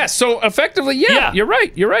Democrats. Right. Yeah, so effectively, you're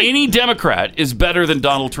right. You're right. Any Democrat is better than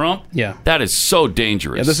Donald Trump. Yeah. That is so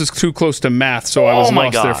dangerous. Yeah, this is too close to math, so I was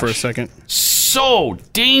lost there for a second. So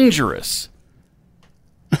dangerous.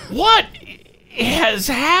 What has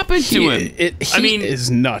happened to him? He is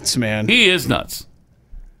nuts, man. He is nuts.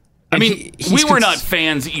 I mean, we were not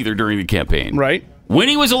fans either during the campaign. Right. When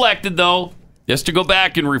he was elected, though, just to go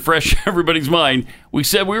back and refresh everybody's mind, we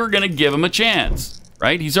said we were going to give him a chance,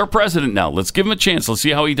 right? He's our president now. Let's give him a chance. Let's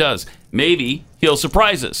see how he does. Maybe he'll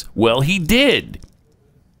surprise us. Well, he did.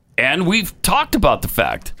 And we've talked about the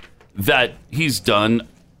fact that he's done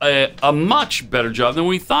a much better job than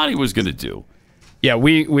we thought he was going to do. Yeah,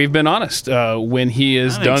 we've been honest. When he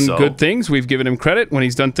has done good things, we've given him credit. When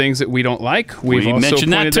he's done things that we don't like, we've also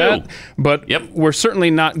mentioned pointed that too. But we're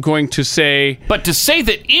certainly not going to say... But to say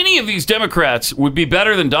that any of these Democrats would be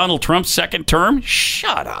better than Donald Trump's second term?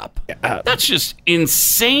 Shut up. That's just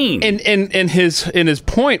insane. And his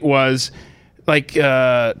point was... like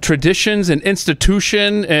traditions and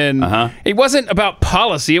institution, and it wasn't about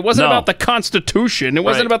policy. It wasn't about the Constitution. It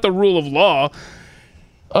wasn't about the rule of law.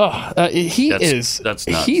 He is nuts.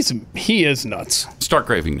 He is nuts. Stark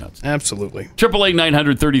raving nuts. Absolutely.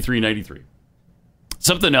 888-900-3393.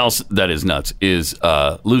 Something else that is nuts is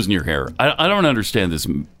losing your hair. I don't understand this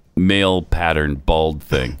male pattern bald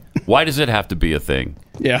thing. Why does it have to be a thing?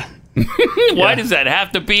 Yeah. Why does that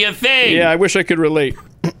have to be a thing? Yeah, I wish I could relate.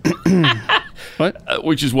 What?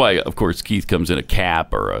 Which is why, of course, Keith comes in a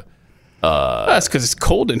cap or a... that's because it's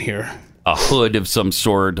cold in here. A hood of some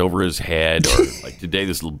sort over his head, or like today,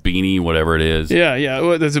 this little beanie, whatever it is. Yeah.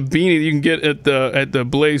 Well, there's a beanie you can get at the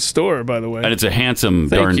Blaze store, by the way. And it's a handsome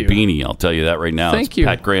darn beanie, I'll tell you that right now. Thank you.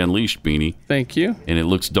 Pat Gray Unleashed beanie. Thank you. And it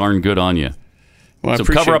looks darn good on you. Well, so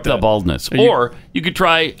cover up the baldness. Or you could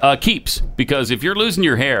try Keeps, because if you're losing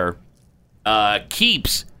your hair,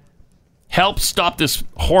 Keeps helps stop this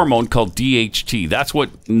hormone called DHT. That's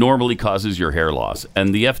what normally causes your hair loss.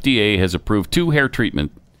 And the FDA has approved 2 hair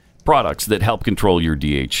treatment products that help control your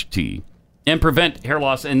DHT and prevent hair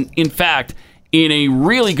loss. And in fact, in a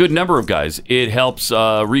really good number of guys, it helps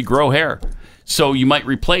regrow hair. So you might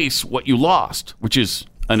replace what you lost, which is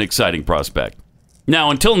an exciting prospect. Now,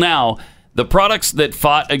 until now, The products that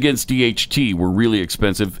fought against DHT were really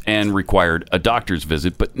expensive and required a doctor's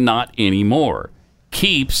visit, but not anymore.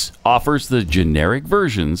 Keeps offers the generic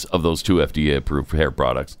versions of those 2 FDA-approved hair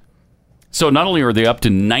products. So not only are they up to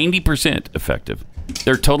 90% effective,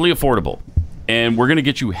 they're totally affordable. And we're going to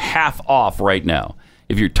get you half off right now.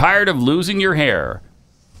 If you're tired of losing your hair,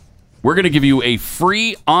 we're going to give you a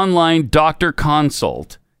free online doctor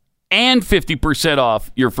consult and 50%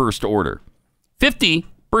 off your first order. 50%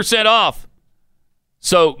 off.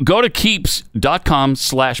 So go to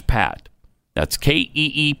keeps.com/Pat. That's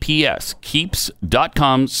KEEPS.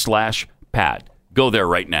 Keeps.com/Pat. Go there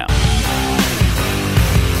right now.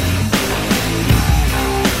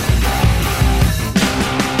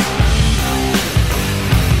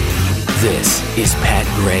 This is Pat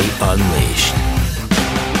Gray Unleashed.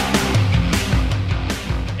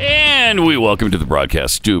 And we welcome to the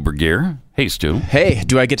broadcast Stu Bergier. Hey, Stu. Hey,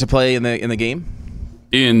 do I get to play in the game?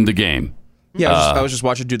 In the game. Yeah, I was just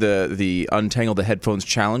watching do the Untangle the Headphones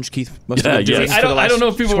challenge. Keith must have been doing I don't know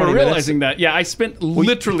if people were realizing minutes. that. Yeah, I spent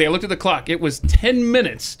literally, I looked at the clock. It was 10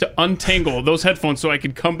 minutes to untangle those headphones so I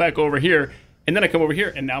could come back over here. And then I come over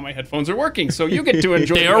here, and now my headphones are working. So you get to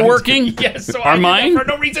enjoy They are working? Yes. So Are I did mine? that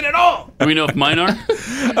for no reason at all. Do we know if mine are?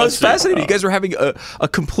 I was fascinated. You guys were having a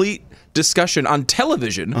complete discussion on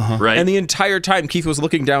television, Right. and the entire time Keith was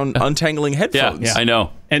looking down untangling headphones. Yeah, I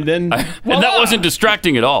know. And then, And that wasn't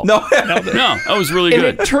distracting at all. No. No, that was really and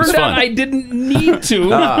good. it turned was out fun. I didn't need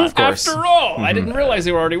to of course. after all. I didn't realize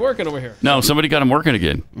they were already working over here. No, somebody got them working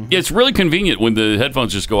again. Yeah, it's really convenient when the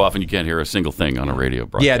headphones just go off and you can't hear a single thing on a radio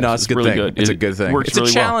broadcast. Yeah, no, it's a good really thing. good. It's It a good thing. Works It's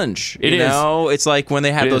really a challenge. Well. It you is. know? It's like when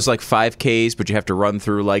they have It those is. like 5Ks, but you have to run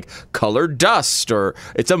through like colored dust, or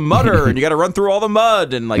it's a mudder and you got to run through all the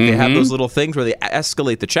mud, and like they have those little things where they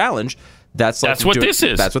escalate the challenge. That's what this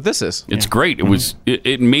is. That's what this is. It's great. It was.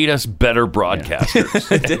 It made us better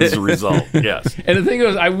broadcasters as a result. Yes. And the thing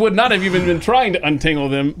is, I would not have even been trying to untangle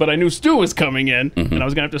them, but I knew Stu was coming in, and I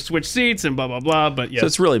was going to have to switch seats and blah, blah, blah. But yes, So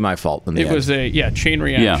it's really my fault. In the it end. was a chain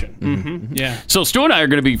reaction. Yeah. So Stu and I are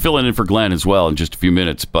going to be filling in for Glenn as well in just a few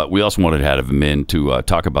minutes, but we also wanted to have him in to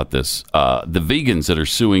talk about this. The vegans that are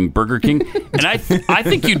suing Burger King, and I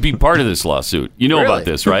think you'd be part of this lawsuit. You know about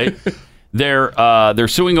this, right? They're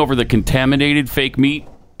suing over the contaminated fake meat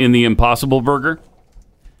in the Impossible Burger.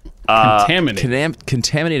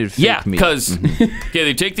 Contaminated fake meat. because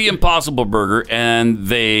they take the Impossible Burger and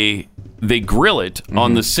they grill it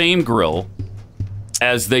on the same grill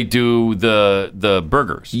as they do the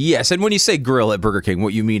burgers. Yes, and when you say grill at Burger King,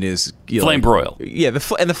 what you mean is Flame broil. Yeah, the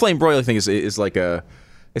flame broiling thing is like a.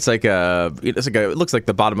 It looks like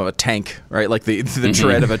the bottom of a tank, right? Like the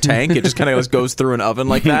tread of a tank. It just kind of goes through an oven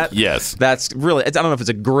like that. Yes. That's really, I don't know if it's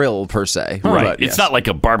a grill per se. Right. But It's not like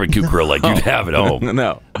a barbecue grill like you'd have at home.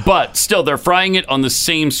 No. But still, they're frying it on the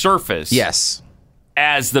same surface. Yes.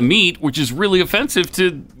 As the meat, which is really offensive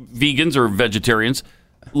to vegans or vegetarians.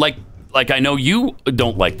 Like I know you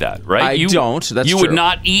don't like that, right? I don't. That's you true. would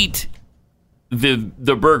not eat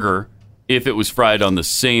the burger if it was fried on the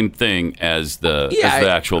same thing as the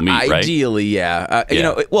actual meat, right? Ideally, yeah. You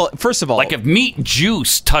know, well, first of all, like if meat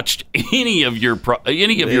juice touched any of your food,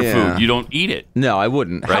 you don't eat it. No, I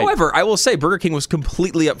wouldn't. Right? However, I will say Burger King was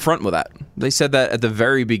completely upfront with that. They said that at the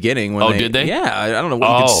very beginning. When did they? Yeah, I don't know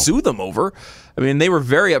what you could sue them over. I mean, they were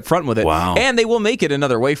very upfront with it. Wow. And they will make it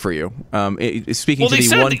another way for you. Speaking to they the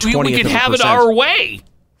said 120th we could of a have it percent. our way,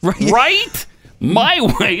 right? My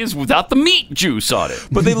way is without the meat juice on it.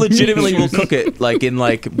 But they legitimately will cook it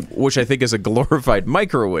which I think is a glorified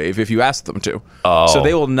microwave if you ask them to. Oh. So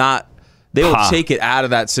they will not. They will take it out of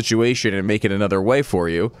that situation and make it another way for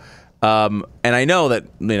you. And I know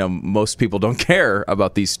that most people don't care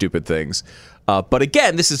about these stupid things. But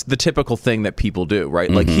again, this is the typical thing that people do, right?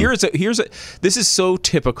 Like this is so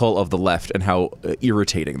typical of the left and how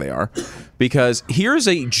irritating they are, because here's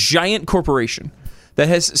a giant corporation that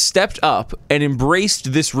has stepped up and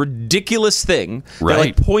embraced this ridiculous thing that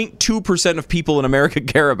like 0.2% of people in America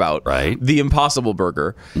care about, the Impossible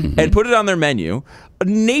Burger, and put it on their menu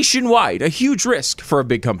nationwide. A huge risk for a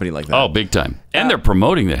big company like that. Oh, big time. And they're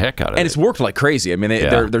promoting the heck out of it. And it's worked like crazy. I mean,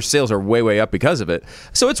 their sales are way, way up because of it.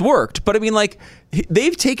 So it's worked. But I mean, like,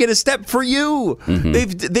 they've taken a step for you.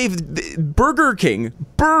 Burger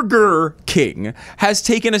King has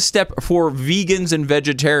taken a step for vegans and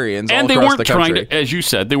vegetarians all across the country. And they weren't as you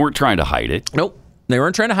said, they weren't trying to hide it. Nope. They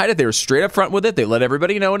weren't trying to hide it. They were straight up front with it. They let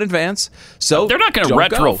everybody know in advance. So they're not going to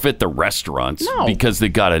retrofit the restaurants because they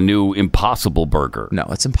got a new Impossible Burger. No,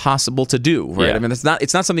 it's impossible to do, right? Yeah. I mean, it's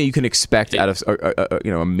not something you can expect out of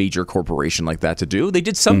a major corporation like that to do. They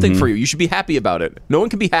did something for you. You should be happy about it. No one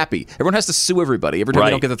can be happy. Everyone has to sue everybody every time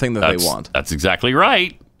they don't get the thing that they want. That's exactly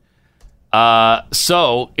right.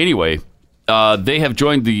 So anyway, they have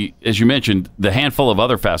joined as you mentioned, the handful of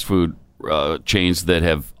other fast food chains that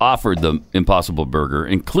have offered the Impossible Burger,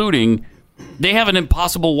 including they have an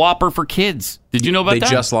Impossible Whopper for kids. Did you know about that? They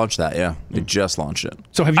just launched that, yeah. They just launched it.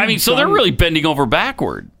 So so they're really bending over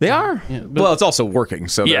backward. They are. Yeah, well, it's also working,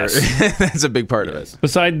 so yes. That's a big part of it.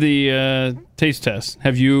 Beside the taste test,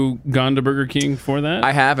 have you gone to Burger King for that?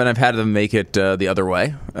 I have, and I've had them make it the other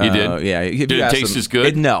way. You did? Yeah. Did it taste as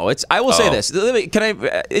good? No. I will say this.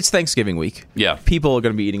 It's Thanksgiving week. Yeah. People are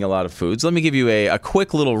going to be eating a lot of foods. Let me give you a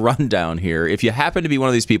quick little rundown here. If you happen to be one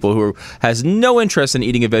of these people who has no interest in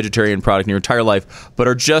eating a vegetarian product in your entire life, but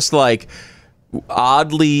are just like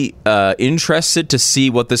oddly interested to see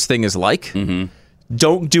what this thing is like,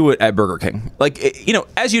 don't do it at Burger King. Like,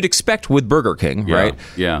 as you'd expect with Burger King, right?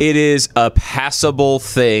 Yeah. It is a passable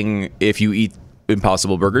thing if you eat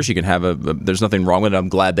Impossible Burgers. You can have there's nothing wrong with it. I'm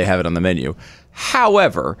glad they have it on the menu.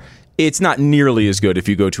 However, it's not nearly as good if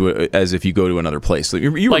you go as if you go to another place. So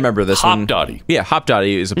you like remember this one? Hopdoddy. Yeah,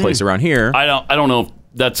 Hopdoddy is a place around here. I don't know if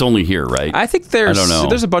that's only here, right? I think there's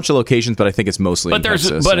a bunch of locations, but I think it's mostly in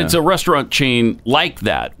Texas. It's a restaurant chain like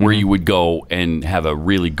that where you would go and have a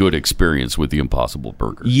really good experience with the Impossible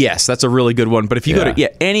Burger. Yes, that's a really good one. But if you go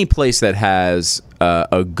to any place that has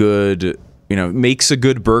a good, makes a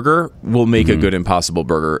good burger, will make a good Impossible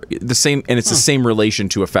Burger. The same relation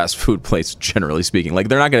to a fast food place, generally speaking. Like,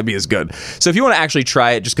 they're not going to be as good. So if you want to actually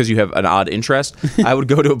try it just because you have an odd interest, I would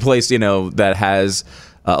go to a place that has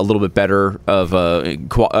a little bit better of a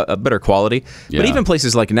better quality. Yeah. But even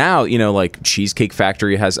places like now, like Cheesecake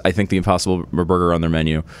Factory has, I think, the Impossible Burger on their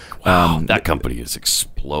menu. Wow, that company is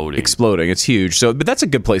exploding. It's huge. So, but that's a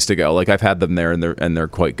good place to go. Like, I've had them there, and they're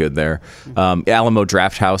quite good there. Alamo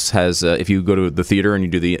Draft House has, if you go to the theater and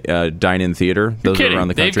you do the dine-in theater, those are around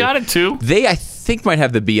the country. They've got it too. They, I think, might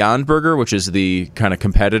have the Beyond Burger, which is the kind of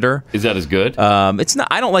competitor. Is that as good? It's not.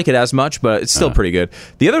 I don't like it as much, but it's still pretty good.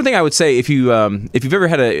 The other thing I would say, if you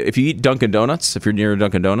ever if you eat Dunkin' Donuts, if you're near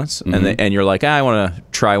Dunkin' Donuts, and you're like, I want to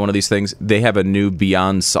try one of these things, they have a new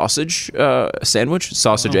Beyond sausage sandwich,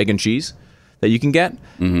 sausage, egg, and cheese that you can get,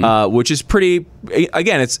 which is pretty.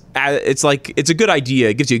 Again, it's a good idea.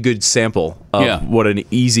 It gives you a good sample of what an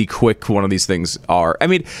easy, quick one of these things are. I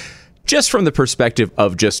mean, just from the perspective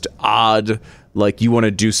of just odd. Like, you want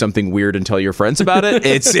to do something weird and tell your friends about it.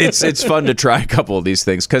 It's fun to try a couple of these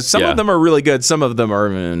things because some of them are really good, some of them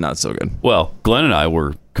are not so good. Well, Glenn and I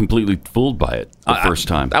were completely fooled by it the first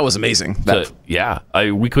time. That was amazing.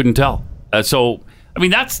 We couldn't tell. So, I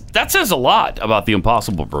mean, that says a lot about the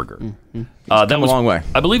Impossible Burger. That was a long way.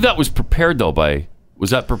 I believe that was prepared though by. Was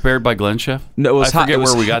that prepared by Glenn Chef? No, it was I forget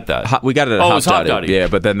where we got that. We got it at Hopdoddy. Yeah,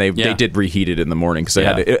 but then they did reheat it in the morning because they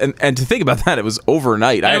had to. And to think about that, it was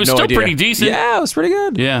overnight. I had no idea. It was still pretty decent. Yeah, it was pretty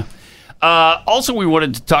good. Yeah. Also, we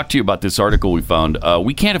wanted to talk to you about this article we found.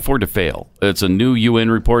 We can't afford to fail. It's a new UN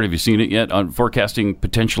report. Have you seen it yet? On forecasting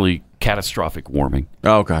potentially catastrophic warming.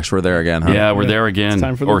 Oh gosh, we're there again. Huh? Yeah, we're there again. It's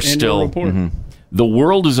time for the annual report. The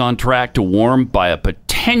world is on track to warm by a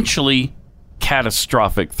potentially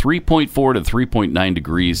catastrophic 3.4 to 3.9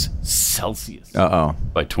 degrees Celsius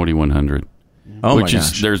by 2100. Which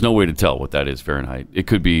is, there's no way to tell what that is Fahrenheit. It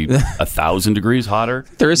could be 1,000 degrees hotter.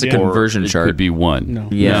 There is a conversion chart. It could be one.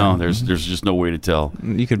 No, there's just no way to tell.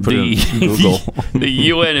 You could put it in Google. The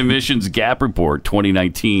UN Emissions Gap Report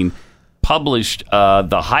 2019 published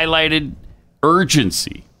the highlighted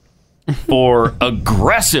urgency for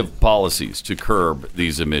aggressive policies to curb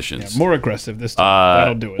these emissions. Yeah, more aggressive this time.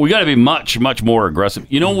 That'll do it. We got to be much, much more aggressive.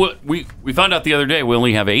 You know what? We found out the other day we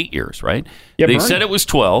only have 8 years, right? Yeah, they said it was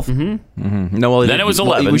 12. No, well, then it was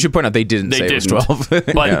 11. We should point out they didn't say it was 12. But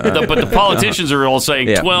the politicians are all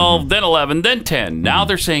saying 12, then 11, then 10. Now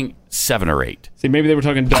they're saying 7 or 8. See, maybe they were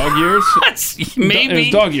talking dog years. Maybe. It was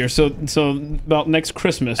dog years, so about next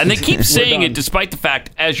Christmas. And they keep saying it despite the fact,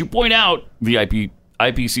 as you point out, the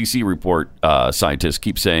IPCC report scientists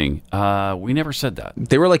keep saying, we never said that.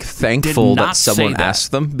 They were like thankful that someone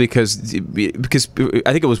asked them because I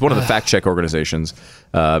think it was one of the fact check organizations,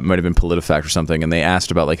 might have been PolitiFact or something, and they asked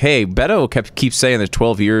about like, hey, Beto keeps saying there's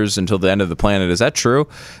 12 years until the end of the planet. Is that true?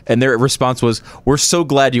 And their response was, we're so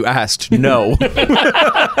glad you asked. No.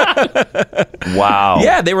 Wow.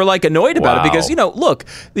 Yeah, they were like annoyed about it because, look,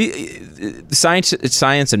 the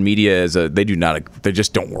science and media they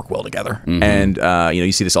just don't work well together. And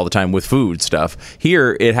you see this all the time with food stuff.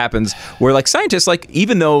 Here it happens where like scientists, like,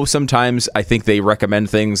 even though sometimes I think they recommend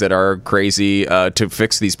things that are crazy to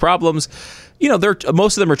fix these problems,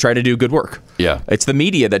 most of them are trying to do good work. Yeah. It's the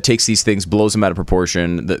media that takes these things, blows them out of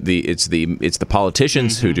proportion. It's the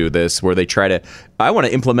politicians who do this, where they try to, I want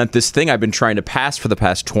to implement this thing I've been trying to pass for the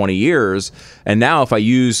past 20 years, and now if I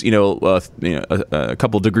use a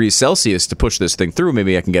couple degrees Celsius to push this thing through,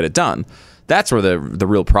 maybe I can get it done. That's where the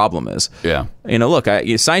real problem is. Yeah. Look,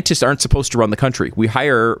 scientists aren't supposed to run the country. We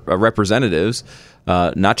hire representatives,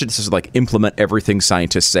 not just to implement everything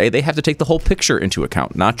scientists say. They have to take the whole picture into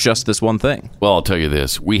account, not just this one thing. Well, I'll tell you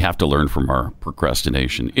this. We have to learn from our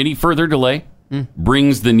procrastination. Any further delay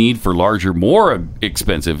brings the need for larger, more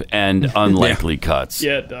expensive, and unlikely cuts.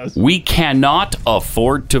 Yeah, it does. We cannot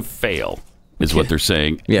afford to fail, is what they're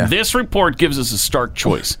saying. Yeah. This report gives us a stark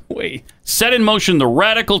choice. Wait. Set in motion the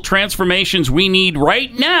radical transformations we need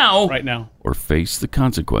right now. Right now. Or face the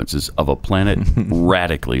consequences of a planet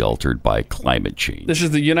radically altered by climate change. This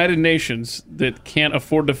is the United Nations that can't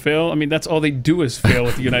afford to fail. I mean, that's all they do is fail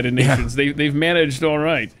at the United Nations. They've managed all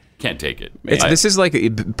right. Can't take it. This is like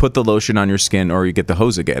put the lotion on your skin or you get the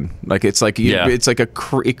hose again. It's like a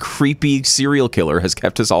creepy serial killer has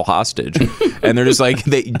kept us all hostage, and they're just like,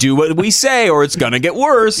 they do what we say or it's gonna get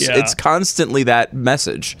worse. Yeah. It's constantly that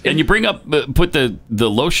message. And you bring up put the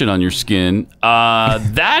lotion on your skin.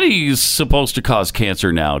 That is supposed to cause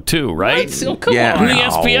cancer now too, right? What? Come Yeah. on. The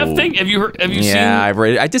SPF thing. Have you heard? Have you seen? Yeah, I've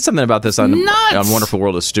read it. I did something about this on Nuts! Wonderful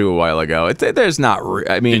World of Stew a while ago. There's not.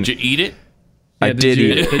 I mean, Did you eat it? I did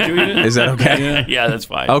eat it. Did you eat it? Is that okay? Yeah, that's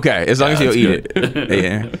fine. Okay, as long as you that's eat it.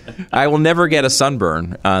 Yeah. I will never get a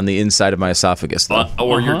sunburn on the inside of my esophagus, though.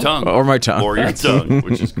 Or your tongue. Or my tongue. Or your tongue,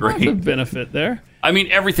 which is There's a great. benefit there. I mean,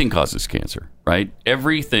 everything causes cancer, right?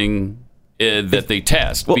 Everything that they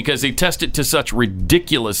test, because they test it to such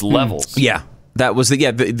ridiculous levels. Yeah. That was the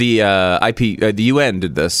UN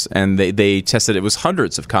did this, and they tested it was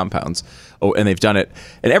hundreds of compounds, and they've done it.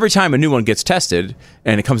 And every time a new one gets tested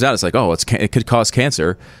and it comes out, it's like, it could cause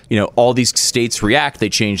cancer. All these states react. They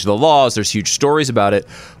change the laws. There's huge stories about it.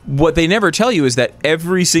 What they never tell you is that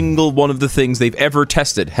every single one of the things they've ever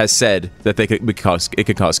tested has said that it could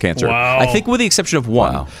cause cancer. Wow. I think with the exception of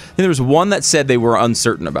one. Wow. And there was one that said they were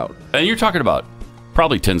uncertain about. And you're talking about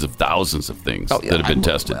probably tens of thousands of things that have been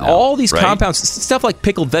tested now, all these right? compounds, stuff like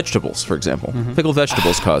pickled vegetables, for example. Pickled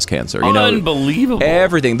vegetables cause cancer. Unbelievable.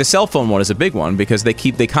 Everything. The cell phone one is a big one because they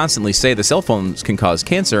constantly say the cell phones can cause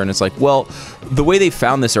cancer, and it's like, well, the way they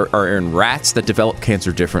found this are in rats that develop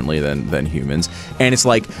cancer differently than humans, and it's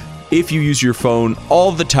like, if you use your phone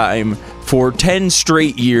all the time for 10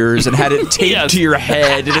 straight years and had it taped to your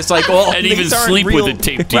head, and it's like, well, and even sleep with it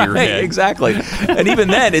taped to your head. Exactly. And even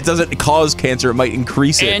then, it doesn't cause cancer. It might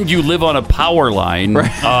increase it. And you live on a power line.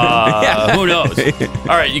 Who knows?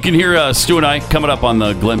 All right, you can hear Stu and I coming up on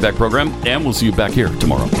the Glenn Beck program, and we'll see you back here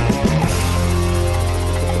tomorrow.